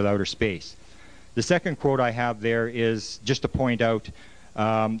communication with outer space. The second quote I have there is just to point out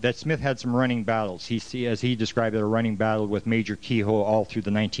that Smith had some running battles. As he described it, a running battle with Major Kehoe all through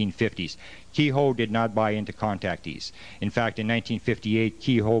the 1950s. Kehoe did not buy into contactees. In fact, in 1958,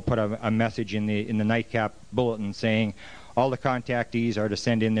 Kehoe put a message in the nightcap bulletin saying, all the contactees are to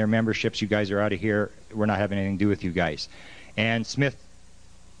send in their memberships. You guys are out of here. We're not having anything to do with you guys. And Smith,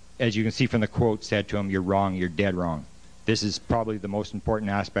 as you can see from the quote, said to him, you're wrong, you're dead wrong. This is probably the most important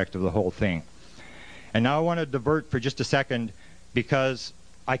aspect of the whole thing. And now I want to divert for just a second, because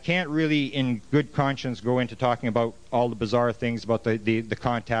I can't really in good conscience go into talking about all the bizarre things about the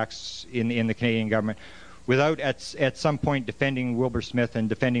contacts in the Canadian government without at some point defending Wilbur Smith and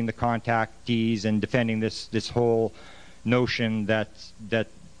defending the contactees and defending this whole notion that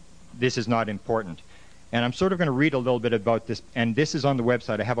this is not important. And I'm sort of going to read a little bit about this, and this is on the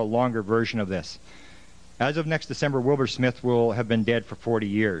website. I have a longer version of this. As of next December, Wilbur Smith will have been dead for 40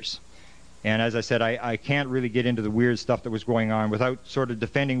 years. And as I said, I can't really get into the weird stuff that was going on without sort of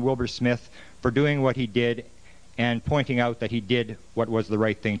defending Wilbur Smith for doing what he did and pointing out that he did what was the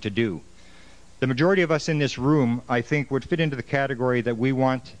right thing to do. The majority of us in this room, I think, would fit into the category that we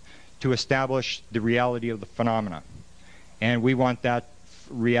want to establish the reality of the phenomena. And we want that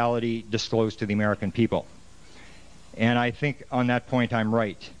reality disclosed to the American people. And I think on that point I'm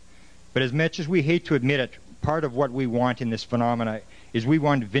right. But as much as we hate to admit it, part of what we want in this phenomena is we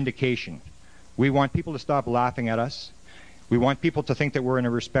want vindication. We want people to stop laughing at us. We want people to think that we're in a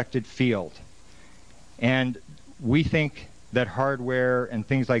respected field. And we think that hardware and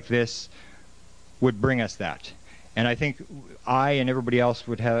things like this would bring us that. And I think I and everybody else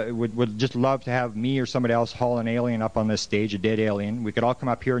would just love to have me or somebody else haul an alien up on this stage, a dead alien. We could all come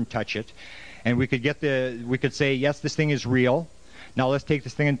up here and touch it, and we could say, yes, this thing is real. Now let's take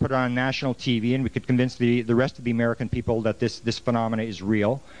this thing and put it on national TV, and we could convince the rest of the American people that this phenomena is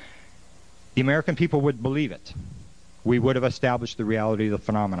real. The American people would believe it. We would have established the reality of the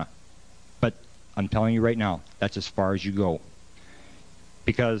phenomena. But I'm telling you right now, that's as far as you go.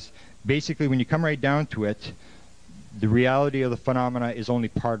 Because basically, when you come right down to it, the reality of the phenomena is only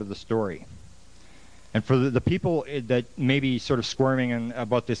part of the story. And for the people that may be sort of squirming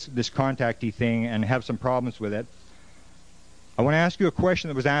about this contactee thing and have some problems with it, I want to ask you a question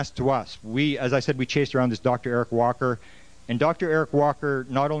that was asked to us. As I said, we chased around this Dr. Eric Walker, and Dr. Eric Walker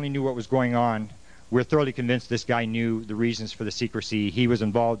not only knew what was going on, we're thoroughly convinced this guy knew the reasons for the secrecy. He was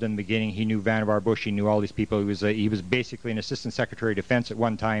involved in the beginning. He knew Vannevar Bush. He knew all these people. He was basically an assistant secretary of defense at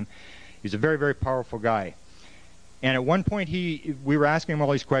one time. He was a very, very powerful guy. And at one point, we were asking him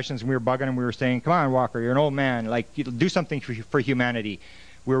all these questions, and we were bugging him. We were saying, come on, Walker, you're an old man. Like, do something for humanity.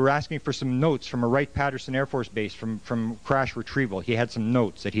 We were asking for some notes from a Wright-Patterson Air Force Base from crash retrieval. He had some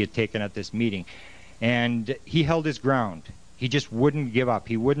notes that he had taken at this meeting. And he held his ground. He just wouldn't give up.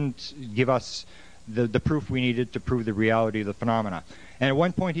 He wouldn't give us the proof we needed to prove the reality of the phenomena. And at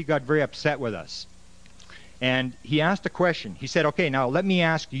one point, he got very upset with us. And he asked a question. He said, okay, now let me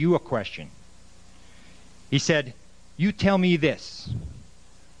ask you a question. He said, you tell me this.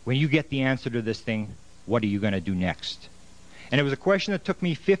 When you get the answer to this thing, what are you going to do next? And it was a question that took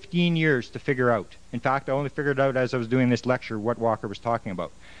me 15 years to figure out. In fact, I only figured out as I was doing this lecture what Walker was talking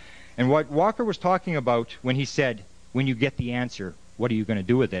about. And what Walker was talking about when he said, when you get the answer, what are you going to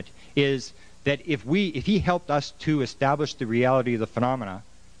do with it, is that if he helped us to establish the reality of the phenomena,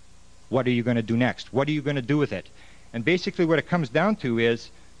 what are you going to do next? What are you going to do with it? And basically what it comes down to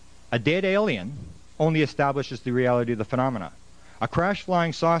is a dead alien only establishes the reality of the phenomena. A crash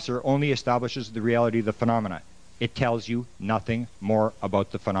flying saucer only establishes the reality of the phenomena. It tells you nothing more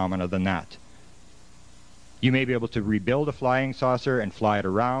about the phenomena than that. You may be able to rebuild a flying saucer and fly it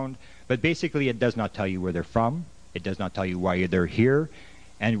around, but basically it does not tell you where they're from. It does not tell you why they're here.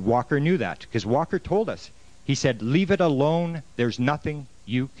 And Walker knew that, because Walker told us. He said, leave it alone. There's nothing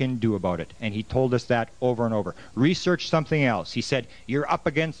you can do about it. And he told us that over and over. Research something else. He said, you're up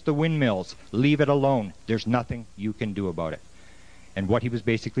against the windmills. Leave it alone. There's nothing you can do about it. And what he was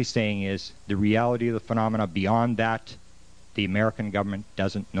basically saying is the reality of the phenomena, beyond that, the American government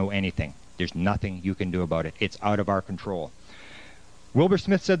doesn't know anything. There's nothing you can do about it. It's out of our control. Wilbur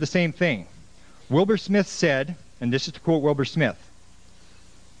Smith said the same thing. Wilbur Smith said, and this is to quote Wilbur Smith,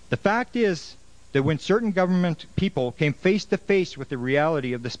 the fact is that when certain government people came face to face with the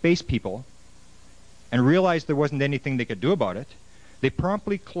reality of the space people and realized there wasn't anything they could do about it, they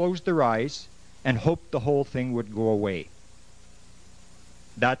promptly closed their eyes and hoped the whole thing would go away.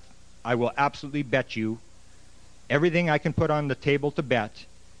 That, I will absolutely bet you, everything I can put on the table to bet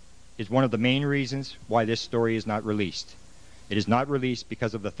is one of the main reasons why this story is not released. It is not released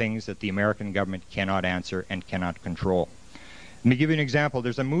because of the things that the American government cannot answer and cannot control. Let me give you an example.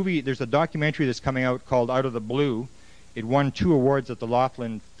 There's a documentary that's coming out called Out of the Blue. It won 2 awards at the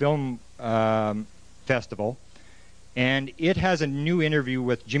Laughlin Film Festival. And it has a new interview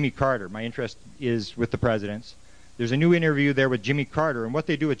with Jimmy Carter. My interest is with the presidents. There's a new interview there with Jimmy Carter. And what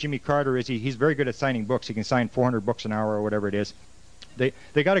they do with Jimmy Carter is he's very good at signing books. He can sign 400 books an hour or whatever it is. They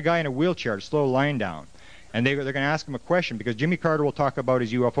got a guy in a wheelchair to slow a line down. And they're going to ask him a question, because Jimmy Carter will talk about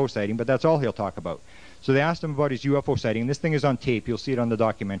his UFO sighting, but that's all he'll talk about. So they asked him about his UFO sighting. This thing is on tape. You'll see it on the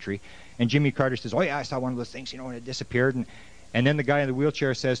documentary. And Jimmy Carter says, oh, yeah, I saw one of those things, and it disappeared. And then the guy in the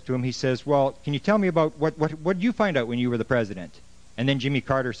wheelchair says to him, he says, well, can you tell me about what did you find out when you were the president? And then Jimmy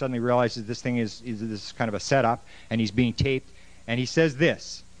Carter suddenly realizes this thing is this kind of a setup, and he's being taped. And he says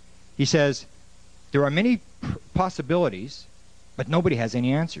this. He says, there are many possibilities, but nobody has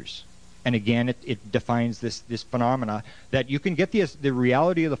any answers. And again, it defines this phenomena that you can get the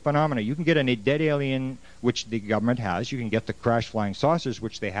reality of the phenomena. You can get a dead alien, which the government has. You can get the crash flying saucers,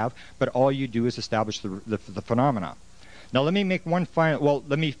 which they have. But all you do is establish the phenomena. Now, let me make one final. Well,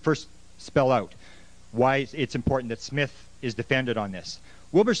 let me first spell out why it's important that Smith is defended on this.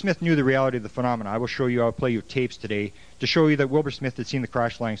 Wilbur Smith knew the reality of the phenomena. I will show you. I'll play you tapes today to show you that Wilbur Smith had seen the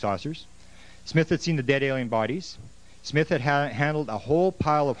crash flying saucers. Smith had seen the dead alien bodies. Smith had handled a whole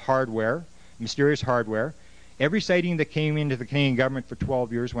pile of hardware, mysterious hardware, Every sighting that came into the Canadian government for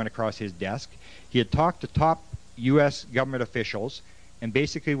 12 years went across his desk. He had talked to top U.S. government officials, and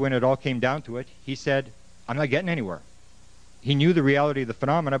basically when it all came down to it, he said, I'm not getting anywhere. He knew the reality of the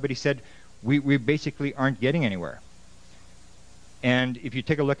phenomena, but he said, we basically aren't getting anywhere. And if you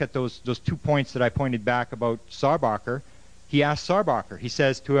take a look at those 2 points that I pointed back about Sarbacher, he asked Sarbacher, he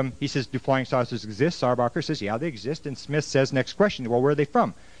says to him, do flying saucers exist? Sarbacher says, yeah, they exist. And Smith says, next question, well, where are they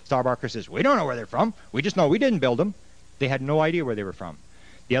from? Sarbacher says, we don't know where they're from. We just know we didn't build them. They had no idea where they were from.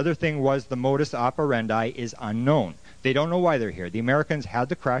 The other thing was the modus operandi is unknown. They don't know why they're here. The Americans had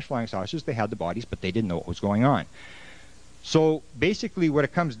the crash flying saucers, they had the bodies, but they didn't know what was going on. So basically what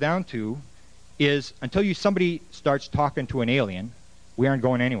it comes down to is until somebody starts talking to an alien, we aren't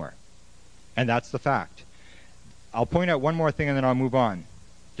going anywhere. And that's the fact. I'll point out one more thing and then I'll move on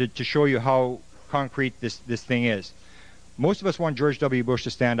to show you how concrete this thing is. Most of us want George W. Bush to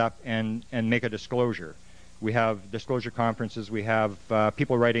stand up and make a disclosure. We have disclosure conferences. We have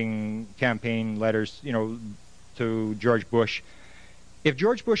people writing campaign letters, to George Bush. If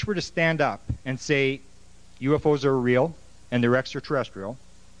George Bush were to stand up and say UFOs are real and they're extraterrestrial,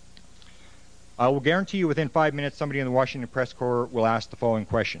 I will guarantee you within 5 minutes somebody in the Washington Press Corps will ask the following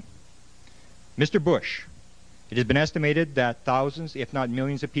question. Mr. Bush, it has been estimated that thousands, if not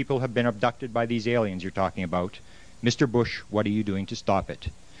millions of people have been abducted by these aliens you're talking about. Mr. Bush, what are you doing to stop it?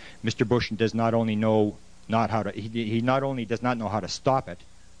 Mr. Bush does not only know he not only does not know how to stop it,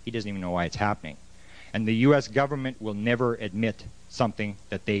 he doesn't even know why it's happening. And the U.S. government will never admit something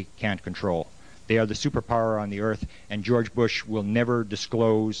that they can't control. They are the superpower on the earth, and George Bush will never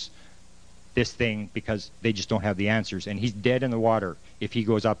disclose this thing because they just don't have the answers. And he's dead in the water if he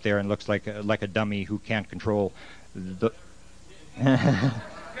goes up there and looks like a dummy who can't control the...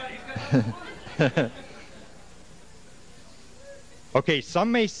 Okay,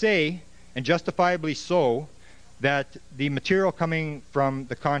 some may say, and justifiably so, that the material coming from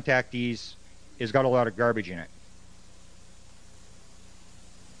the contactees has got a lot of garbage in it.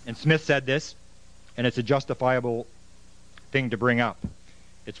 And Smith said this, and it's a justifiable thing to bring up.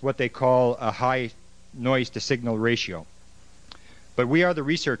 It's what they call a high noise to signal ratio. But we are the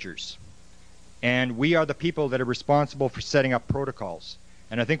researchers, and we are the people that are responsible for setting up protocols.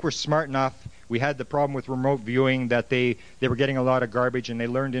 And I think we're smart enough. We had the problem with remote viewing that they were getting a lot of garbage, and they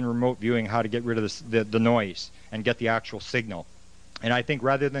learned in remote viewing how to get rid of the noise and get the actual signal. And I think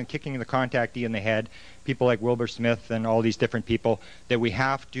rather than kicking the contactee in the head, people like Wilbert Smith and all these different people, that we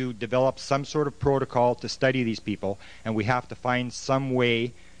have to develop some sort of protocol to study these people, and we have to find some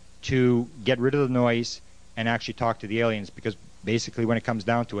way to get rid of the noise and actually talk to the aliens, because basically when it comes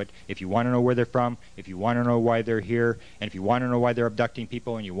down to it, if you want to know where they're from, if you want to know why they're here, and if you want to know why they're abducting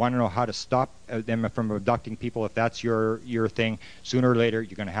people, and you want to know how to stop them from abducting people, if that's your thing, sooner or later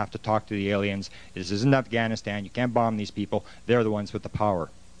you're going to have to talk to the aliens. This isn't Afghanistan. You can't bomb these people. They're the ones with the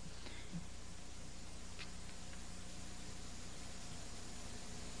power.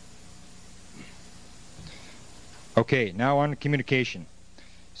 Okay, now on to communication.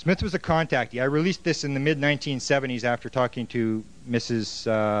 Smith was a contactee. I released this in the mid-1970s after talking to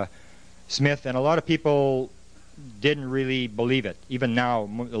Mrs. Smith, and a lot of people didn't really believe it. Even now,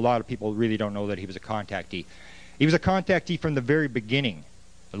 a lot of people really don't know that he was a contactee. He was a contactee from the very beginning.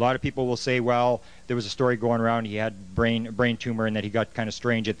 A lot of people will say, well, there was a story going around, he had a brain tumor and that he got kind of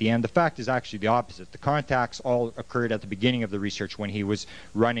strange at the end. The fact is actually the opposite. The contacts all occurred at the beginning of the research when he was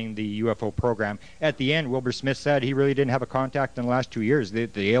running the UFO program. At the end, Wilbur Smith said he really didn't have a contact in the last 2 years.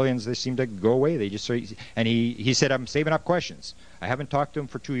 The aliens, they seemed to go away. They just, and he said, I'm saving up questions. I haven't talked to them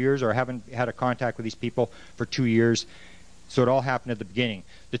for 2 years, or I haven't had a contact with these people for 2 years. So it all happened at the beginning.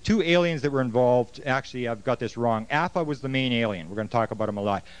 The two aliens that were involved, actually, I've got this wrong. Appa was the main alien. We're going to talk about him a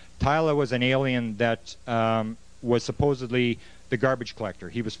lot. Tyla was an alien that was supposedly the garbage collector.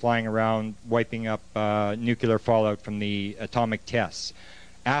 He was flying around wiping up nuclear fallout from the atomic tests.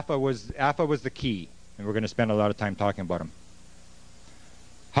 Appa was the key, and we're going to spend a lot of time talking about him.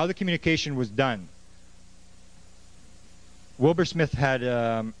 How the communication was done. Wilbur Smith had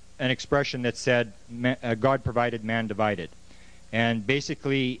an expression that said, God provided, man divided. And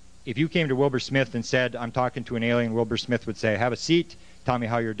basically, if you came to Wilbur Smith and said, I'm talking to an alien, Wilbur Smith would say, have a seat, tell me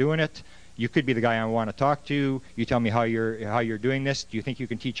how you're doing it. You could be the guy I want to talk to. You tell me how you're doing this. Do you think you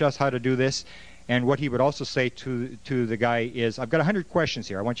can teach us how to do this? And what he would also say to the guy is, I've got 100 questions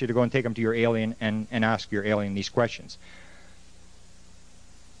here. I want you to go and take them to your alien and ask your alien these questions.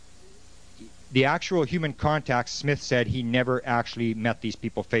 The actual human contacts, Smith said he never actually met these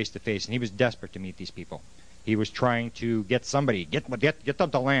people face to face, and he was desperate to meet these people. He was trying to get somebody, get them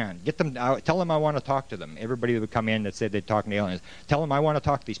to land, tell them I want to talk to them. Everybody that would come in that said they'd talk to aliens, tell them I want to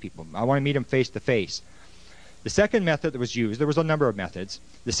talk to these people. I want to meet them face to face. The second method that was used, there was a number of methods.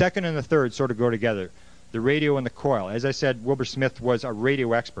 The second and the third sort of go together. The radio and the coil. As I said, Wilbert Smith was a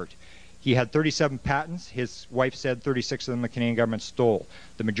radio expert. He had 37 patents. His wife said 36 of them the Canadian government stole.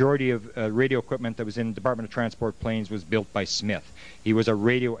 The majority of radio equipment that was in the Department of Transport planes was built by Smith. He was a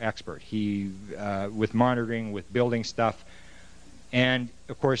radio expert. He, with monitoring, with building stuff. And,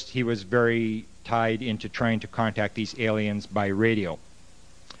 of course, he was very tied into trying to contact these aliens by radio.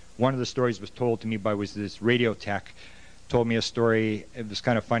 One of the stories was told to me by this radio tech. Told me a story. It was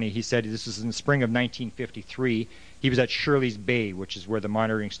kind of funny. He said this was in the spring of 1953. He was at Shirley's Bay, which is where the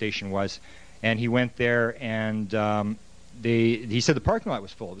monitoring station was, and he went there, and he said the parking lot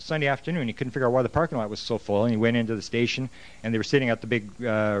was full. It was Sunday afternoon. He couldn't figure out why the parking lot was so full, and he went into the station, and they were sitting at the big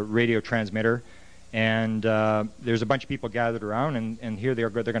radio transmitter, and there's a bunch of people gathered around, and here they're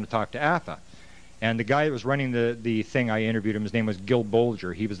going to talk to AFA. And the guy that was running the thing, I interviewed him. His name was Gil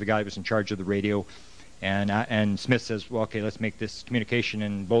Bolger. He was the guy that was in charge of the radio. And Smith says, well, okay, let's make this communication.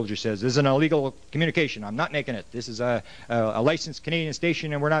 And Bolger says, this is an illegal communication. I'm not making it. This is a licensed Canadian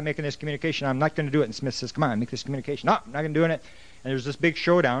station, and we're not making this communication. I'm not going to do it. And Smith says, come on, make this communication. No, I'm not going to do it. And there's this big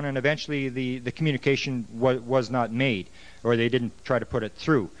showdown, and eventually the communication was not made, or they didn't try to put it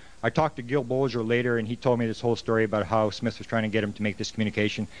through. I talked to Gil Bolger later, and he told me this whole story about how Smith was trying to get him to make this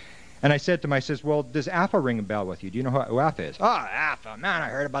communication. And I said to him, I says, well, does AFA ring a bell with you? Do you know who AFA is? Oh, AFA, man, I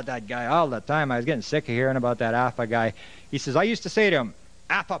heard about that guy all the time. I was getting sick of hearing about that AFA guy. He says, I used to say to him,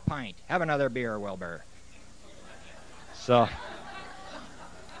 AFA pint, have another beer, Wilbur. So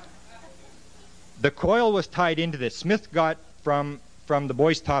the coil was tied into this. Smith got from the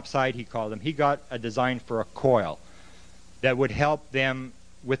boys' top side, he called them, he got a design for a coil that would help them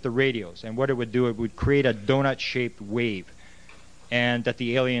with the radios. And what it would do, it would create a donut-shaped wave, and that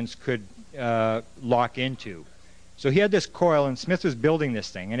the aliens could lock into. So he had this coil, and Smith was building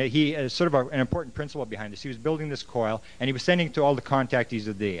this thing, and he is sort of an important principle behind this. He was building this coil, and he was sending it to all the contactees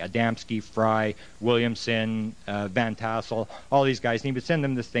of the day, Adamski, Fry, Williamson, Van Tassel, all these guys, and he would send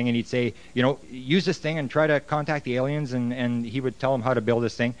them this thing, and he'd say, you know, use this thing and try to contact the aliens, and he would tell them how to build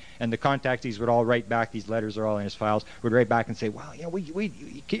this thing, and the contactees would all write back, these letters are all in his files, would write back and say, well, you know,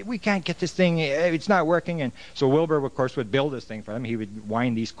 we can't get this thing, it's not working, and so Wilbur, of course, would build this thing for them. He would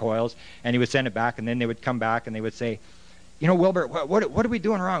wind these coils, and he would send it back, and then they would come back, and they would say, you know, Wilbur, what are we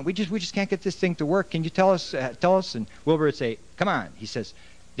doing wrong? We just can't get this thing to work. Can you tell us? And Wilbur would say, come on. He says,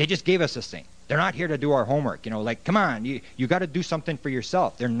 they just gave us this thing. They're not here to do our homework. You know, like, come on, you got to do something for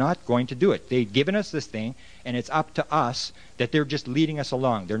yourself. They're not going to do it. They've given us this thing, and it's up to us that they're just leading us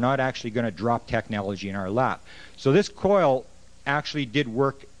along. They're not actually going to drop technology in our lap. So this coil actually did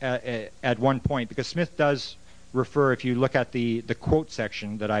work at one point, because Smith does refer, if you look at the quote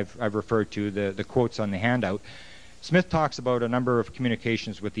section that I've referred to, the quotes on the handout, Smith talks about a number of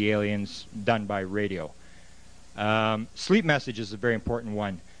communications with the aliens done by radio. Sleep messages is a very important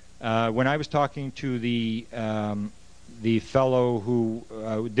one. When I was talking to the fellow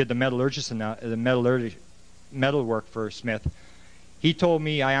who did the metal work for Smith, he told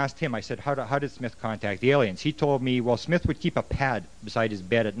me, I asked him, I said, how did Smith contact the aliens? He told me, well, Smith would keep a pad beside his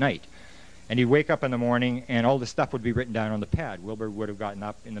bed at night. And he'd wake up in the morning, and all the stuff would be written down on the pad. Wilbur would have gotten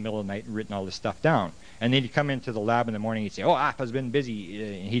up in the middle of the night and written all this stuff down. And then he'd come into the lab in the morning. He'd say, "Oh, AFA's been busy."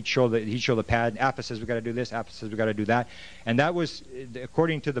 And he'd show the pad. AFA says we got to do this. AFA says we got to do that. And that was,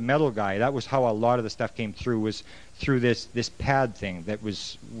 according to the metal guy, that was how a lot of the stuff came through, was through this pad thing that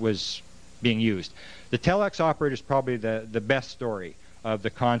was being used. The telex operator is probably the best story of the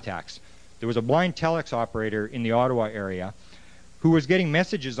contacts. There was a blind telex operator in the Ottawa area who was getting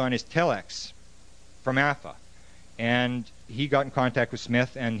messages on his telex from AFA. And he got in contact with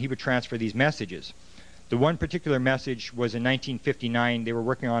Smith, and he would transfer these messages. The one particular message was in 1959. They were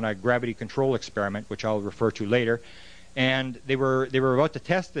working on a gravity control experiment, which I'll refer to later. And they were about to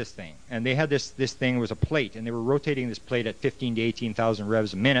test this thing. And they had this thing, was a plate, and they were rotating this plate at 15 to 18,000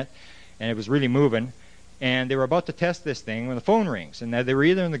 revs a minute, and it was really moving. And they were about to test this thing when the phone rings. And they were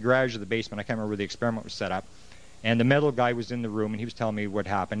either in the garage or the basement. I can't remember where the experiment was set up. And the metal guy was in the room, and he was telling me what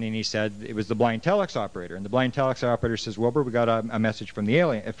happened. And he said it was the blind telex operator. And the blind telex operator says, "Wilbur, we got a message from the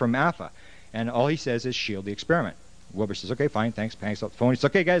alien, from AFA." And all he says is, "Shield the experiment." Wilbur says, "Okay, fine, thanks." Hangs up the phone. He says,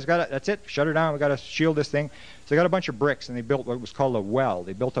 "Okay, guys, got it. That's it. Shut her down. We got to shield this thing." So they got a bunch of bricks, and they built what was called a well.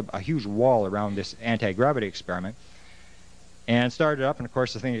 They built a huge wall around this anti-gravity experiment, and started up. And of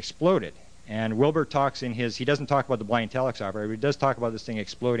course, the thing exploded. And Wilbur talks in his, he doesn't talk about the blind telex operator, but he does talk about this thing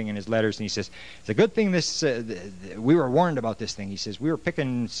exploding in his letters, and he says, it's a good thing this, we were warned about this thing. He says, we were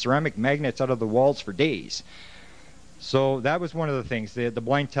picking ceramic magnets out of the walls for days. So that was one of the things, the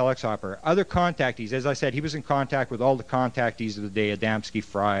blind telex operator. Other contactees, as I said, he was in contact with all the contactees of the day, Adamski,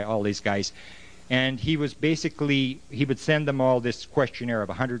 Fry, all these guys. And he would send them all this questionnaire of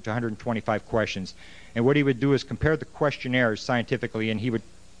 100 to 125 questions. And what he would do is compare the questionnaires scientifically, and he would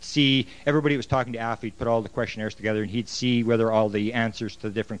see everybody was talking to AFA. He'd put all the questionnaires together, and he'd see whether all the answers to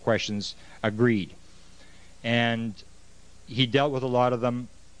the different questions agreed. And he dealt with a lot of them,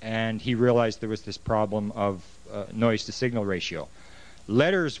 and he realized there was this problem of noise to signal ratio.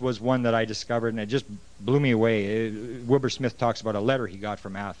 Letters was one that I discovered, and it just blew me away. Wilbert Smith talks about a letter he got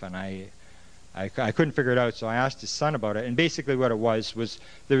from AFA, and I couldn't figure it out, so I asked his son about it. And basically what it was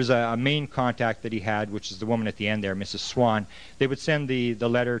there was a main contact that he had, which is the woman at the end there, Mrs. Swan. They would send the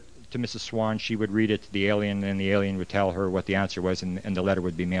letter to Mrs. Swan. She would read it to the alien, and the alien would tell her what the answer was, and the letter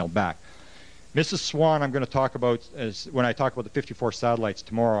would be mailed back. Mrs. Swan, I'm going to talk about, when I talk about the 54 satellites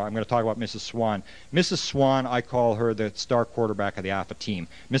tomorrow, I'm going to talk about Mrs. Swan. Mrs. Swan, I call her the star quarterback of the AFA team.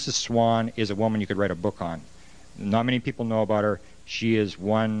 Mrs. Swan is a woman you could write a book on. Not many people know about her. She is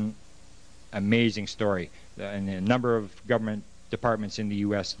one amazing story, and a number of government departments in the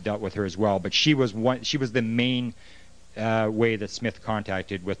U.S. dealt with her as well. But she was the main way that Smith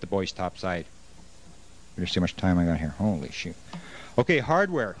contacted with the boys topside. There's too much time I got here. Holy shoot. Okay,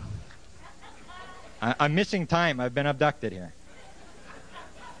 hardware. I'm missing time. I've been abducted here.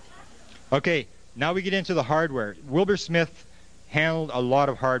 Okay, now we get into the hardware. Wilbur Smith handled a lot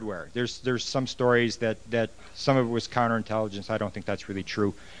of hardware. There's some stories that some of it was counterintelligence. I don't think that's really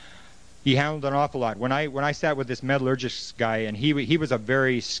true. He handled an awful lot. When I sat with this metallurgist guy, and he was a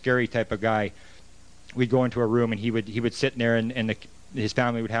very scary type of guy, we'd go into a room, and he would sit in there, and his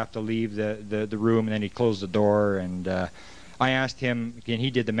family would have to leave the room, and then he'd close the door. And I asked him, and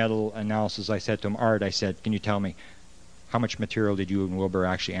he did the metal analysis. I said to him, Art, I said, can you tell me how much material did you and Wilbur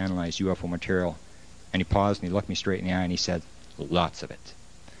actually analyze, UFO material? And he paused, and he looked me straight in the eye, and he said, lots of it.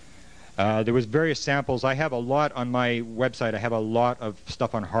 There was various samples. I have a lot on my website. I have a lot of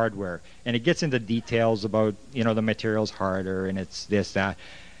stuff on hardware, and it gets into details about, the material's harder, and it's this, that.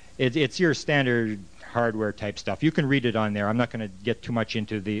 It's your standard hardware type stuff. You can read it on there. I'm not going to get too much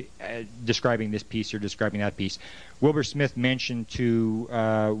into the describing this piece or describing that piece. Wilbur Smith mentioned to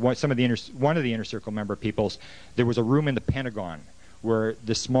one of the inner circle member peoples, there was a room in the Pentagon where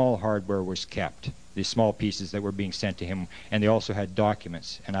the small hardware was kept, the small pieces that were being sent to him, and they also had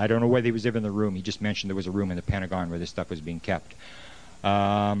documents. And I don't know whether he was ever in the room. He just mentioned there was a room in the Pentagon where this stuff was being kept.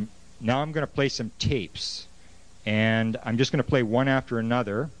 Now I'm going to play some tapes, and I'm just going to play one after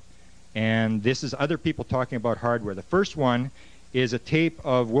another. And this is other people talking about hardware. The first one is a tape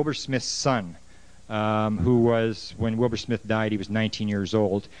of Wilbur Smith's son, who was, when Wilbur Smith died, he was 19 years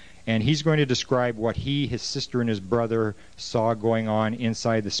old. And he's going to describe what he, his sister, and his brother saw going on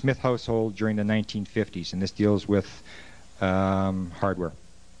inside the Smith household during the 1950s. And this deals with hardware.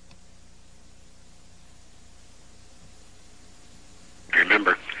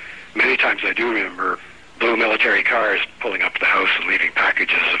 Many times I do remember blue military cars pulling up to the house and leaving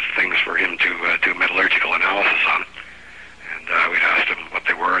packages of things for him to do metallurgical analysis on. And we'd asked him what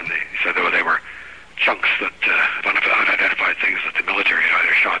they were, and he said they were chunks that unidentified things that the military had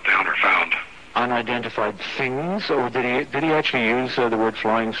either shot down or found. Unidentified things, or did he actually use the word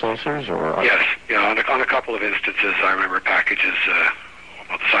flying saucers? Or yes, on a couple of instances, I remember packages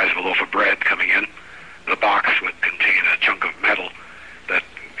about the size of a loaf of bread coming in. The box would contain a chunk of metal that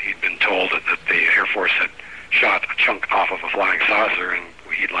he'd been told that the Air Force had shot a chunk off of a flying saucer, and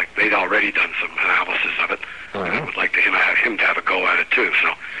they'd already done some analysis of it, and I would like him to have a go at it too.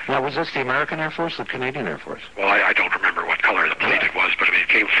 So now, was this the American Air Force or the Canadian Air Force? Well, I don't remember what color the plate it was, but I mean, it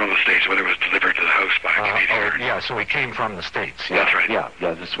came from the States, whether it was delivered to the house by a Canadian. Yeah, so it came from the States. Yeah, that's right. Yeah,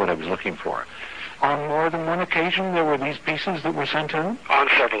 that's what I was looking for. On more than one occasion, there were these pieces that were sent to him? On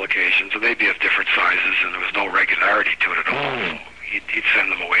several occasions, and they'd be of different sizes, and there was no regularity to it at all. So he'd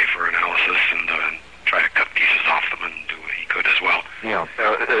send them away for analysis and try to cut pieces off them and do what he could as well. Yeah.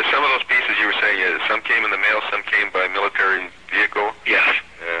 Now, some of those pieces you were saying, some came in the mail, some came by military vehicle? Yes.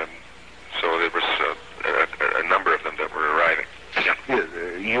 So there was a number of them that were arriving. Yeah.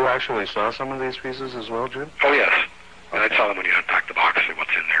 You actually saw some of these pieces as well, Jim? Oh, yes. And I'd tell them when you unpack the box and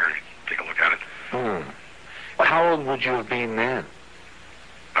what's in there and take a look at it. How old would you have been then?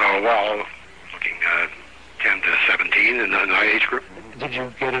 Oh, well, looking 10 to 17 in that age group. Did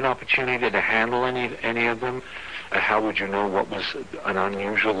you get an opportunity to handle any of them? How would you know what was an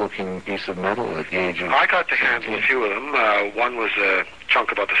unusual-looking piece of metal at the age of... I got to handle a few of them. One was a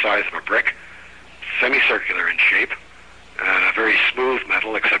chunk about the size of a brick, semicircular in shape, and a very smooth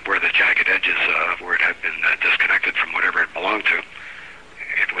metal, except where the jagged edges of where it had been disconnected from whatever it belonged to.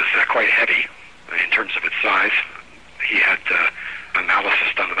 It was quite heavy in terms of its size. He had analysis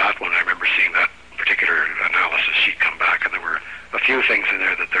done of that one. I remember seeing that particular analysis sheet come back, and there were a few things in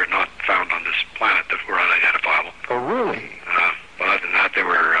there that they're not found on this planet.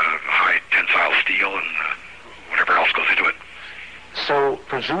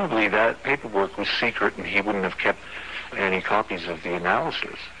 presumably that paperwork was secret, and he wouldn't have kept any copies of the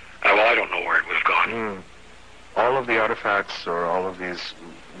analysis. Well, I don't know where it would have gone. All of the artifacts or all of these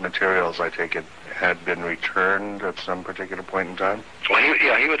materials, I take it, had been returned at some particular point in time? Well,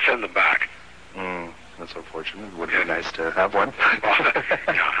 he would send them back. That's unfortunate. It would be nice to have one. Well,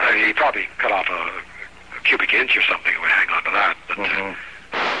 I mean, he probably cut off a cubic inch or something and would hang on to that.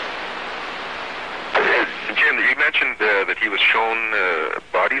 But, Jim, you mentioned that he was shown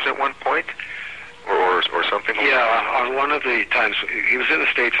bodies at one point, or something? On one of the times, he was in the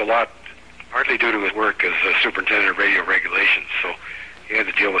States a lot, partly due to his work as superintendent of radio regulations, so he had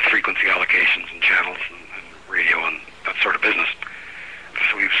to deal with frequency allocations and channels and radio and that sort of business.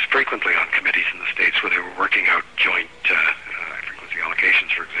 So he was frequently on committees in the States where they were working out joint frequency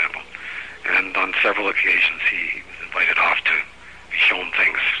allocations, for example. And on several occasions, he was invited off to be shown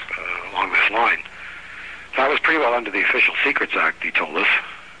things along this line. That was pretty well under the Official Secrets Act, he told us.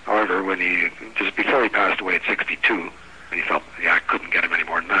 However, just before he passed away at 62, and he felt the Act couldn't get him any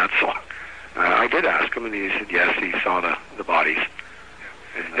more than that, so I did ask him, and he said yes, he saw the bodies.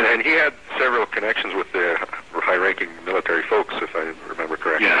 And he had several connections with the high-ranking military folks, if I remember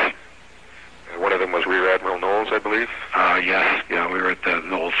correctly. Yes. One of them was Rear Admiral Knowles, I believe. Yes. Yeah, we were at the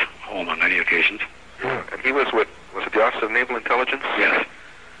Knowles home on many occasions. And he was with it the Office of Naval Intelligence? Yes.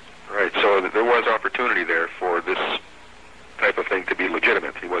 Right, so there was opportunity there for this type of thing to be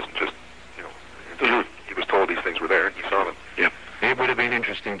legitimate. He wasn't just, he was told these things were there, and he saw them. Yep. It would have been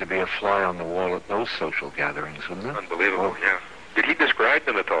interesting to be a fly on the wall at those social gatherings, wouldn't it? Unbelievable, yeah. Did he describe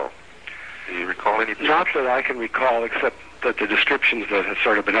them at all? Do you recall anything? Not that I can recall, except that the descriptions that had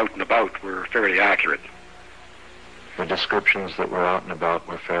sort of been out and about were fairly accurate. The descriptions that were out and about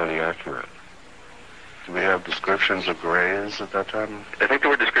were fairly accurate. Do we have descriptions of grays at that time? I think there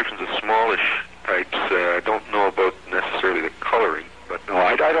were descriptions of smallish types. I don't know about necessarily the coloring, but... No,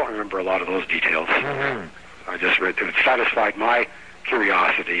 I don't remember a lot of those details. I just read it satisfied my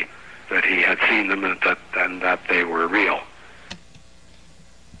curiosity that he had seen them and that they were real.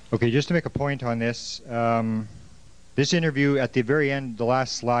 Okay, just to make a point on this, this interview at the very end, the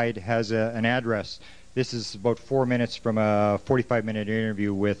last slide, has an address. This is about 4 minutes from a 45-minute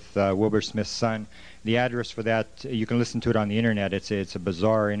interview with Wilbert Smith's son. The address for that, you can listen to it on the internet. It's a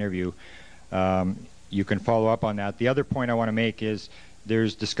bizarre interview. You can follow up on that. The other point I want to make is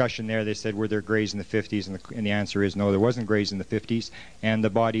there's discussion there. They said, were there grays in the 50s? And the answer is no, there wasn't grays in the 50s, and the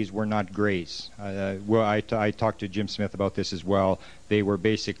bodies were not grays. Well, I talked to Jim Smith about this as well. They were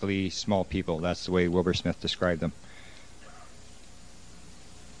basically small people. That's the way Wilbur Smith described them.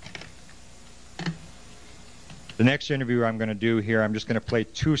 The next interview I'm going to do here, I'm just going to play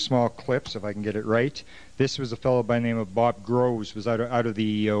 2 small clips, if I can get it right. This was a fellow by the name of Bob Groves, was out of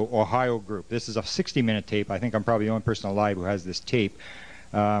the Ohio group. This is a 60-minute tape. I think I'm probably the only person alive who has this tape.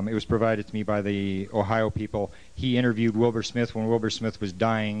 It was provided to me by the Ohio people. He interviewed Wilbur Smith when Wilbur Smith was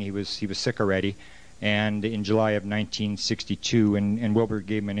dying. He was sick already, and in July of 1962, and Wilbur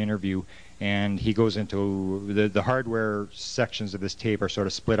gave him an interview, and he goes into the hardware sections of this tape are sort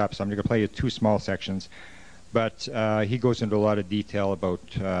of split up, so I'm going to play you 2 small sections. But he goes into a lot of detail about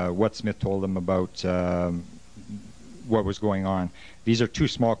what Smith told him about what was going on. These are 2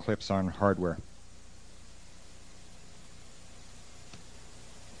 small clips on hardware.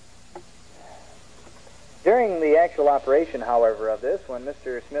 During the actual operation, however, of this, when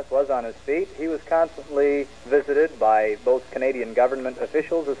Mr. Smith was on his feet, he was constantly visited by both Canadian government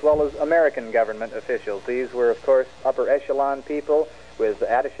officials as well as American government officials. These were, of course, upper echelon people with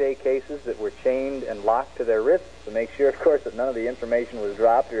attaché cases that were chained and locked to their wrists to make sure, of course, that none of the information was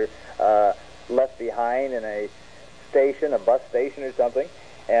dropped or left behind in a station, a bus station or something.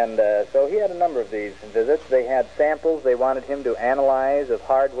 And so he had a number of these visits. They had samples they wanted him to analyze of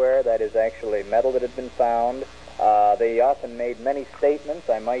hardware, that is actually metal that had been found. They often made many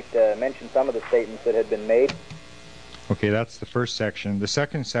statements. I might mention some of the statements that had been made. Okay, that's the first section. The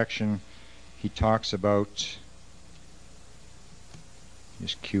second section, he talks about...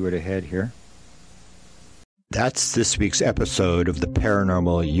 Just cue it ahead here. That's this week's episode of the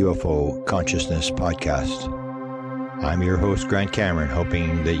Paranormal UFO Consciousness Podcast. I'm your host, Grant Cameron,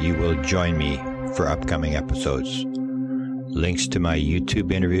 hoping that you will join me for upcoming episodes. Links to my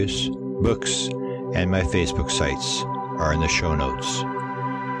YouTube interviews, books, and my Facebook sites are in the show notes.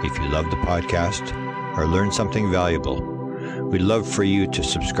 If you love the podcast or learn something valuable, we'd love for you to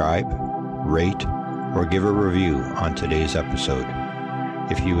subscribe, rate, or give a review on today's episode.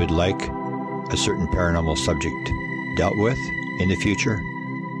 If you would like a certain paranormal subject dealt with in the future,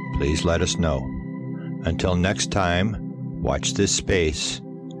 please let us know. Until next time, watch this space,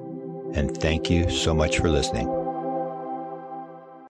 and thank you so much for listening.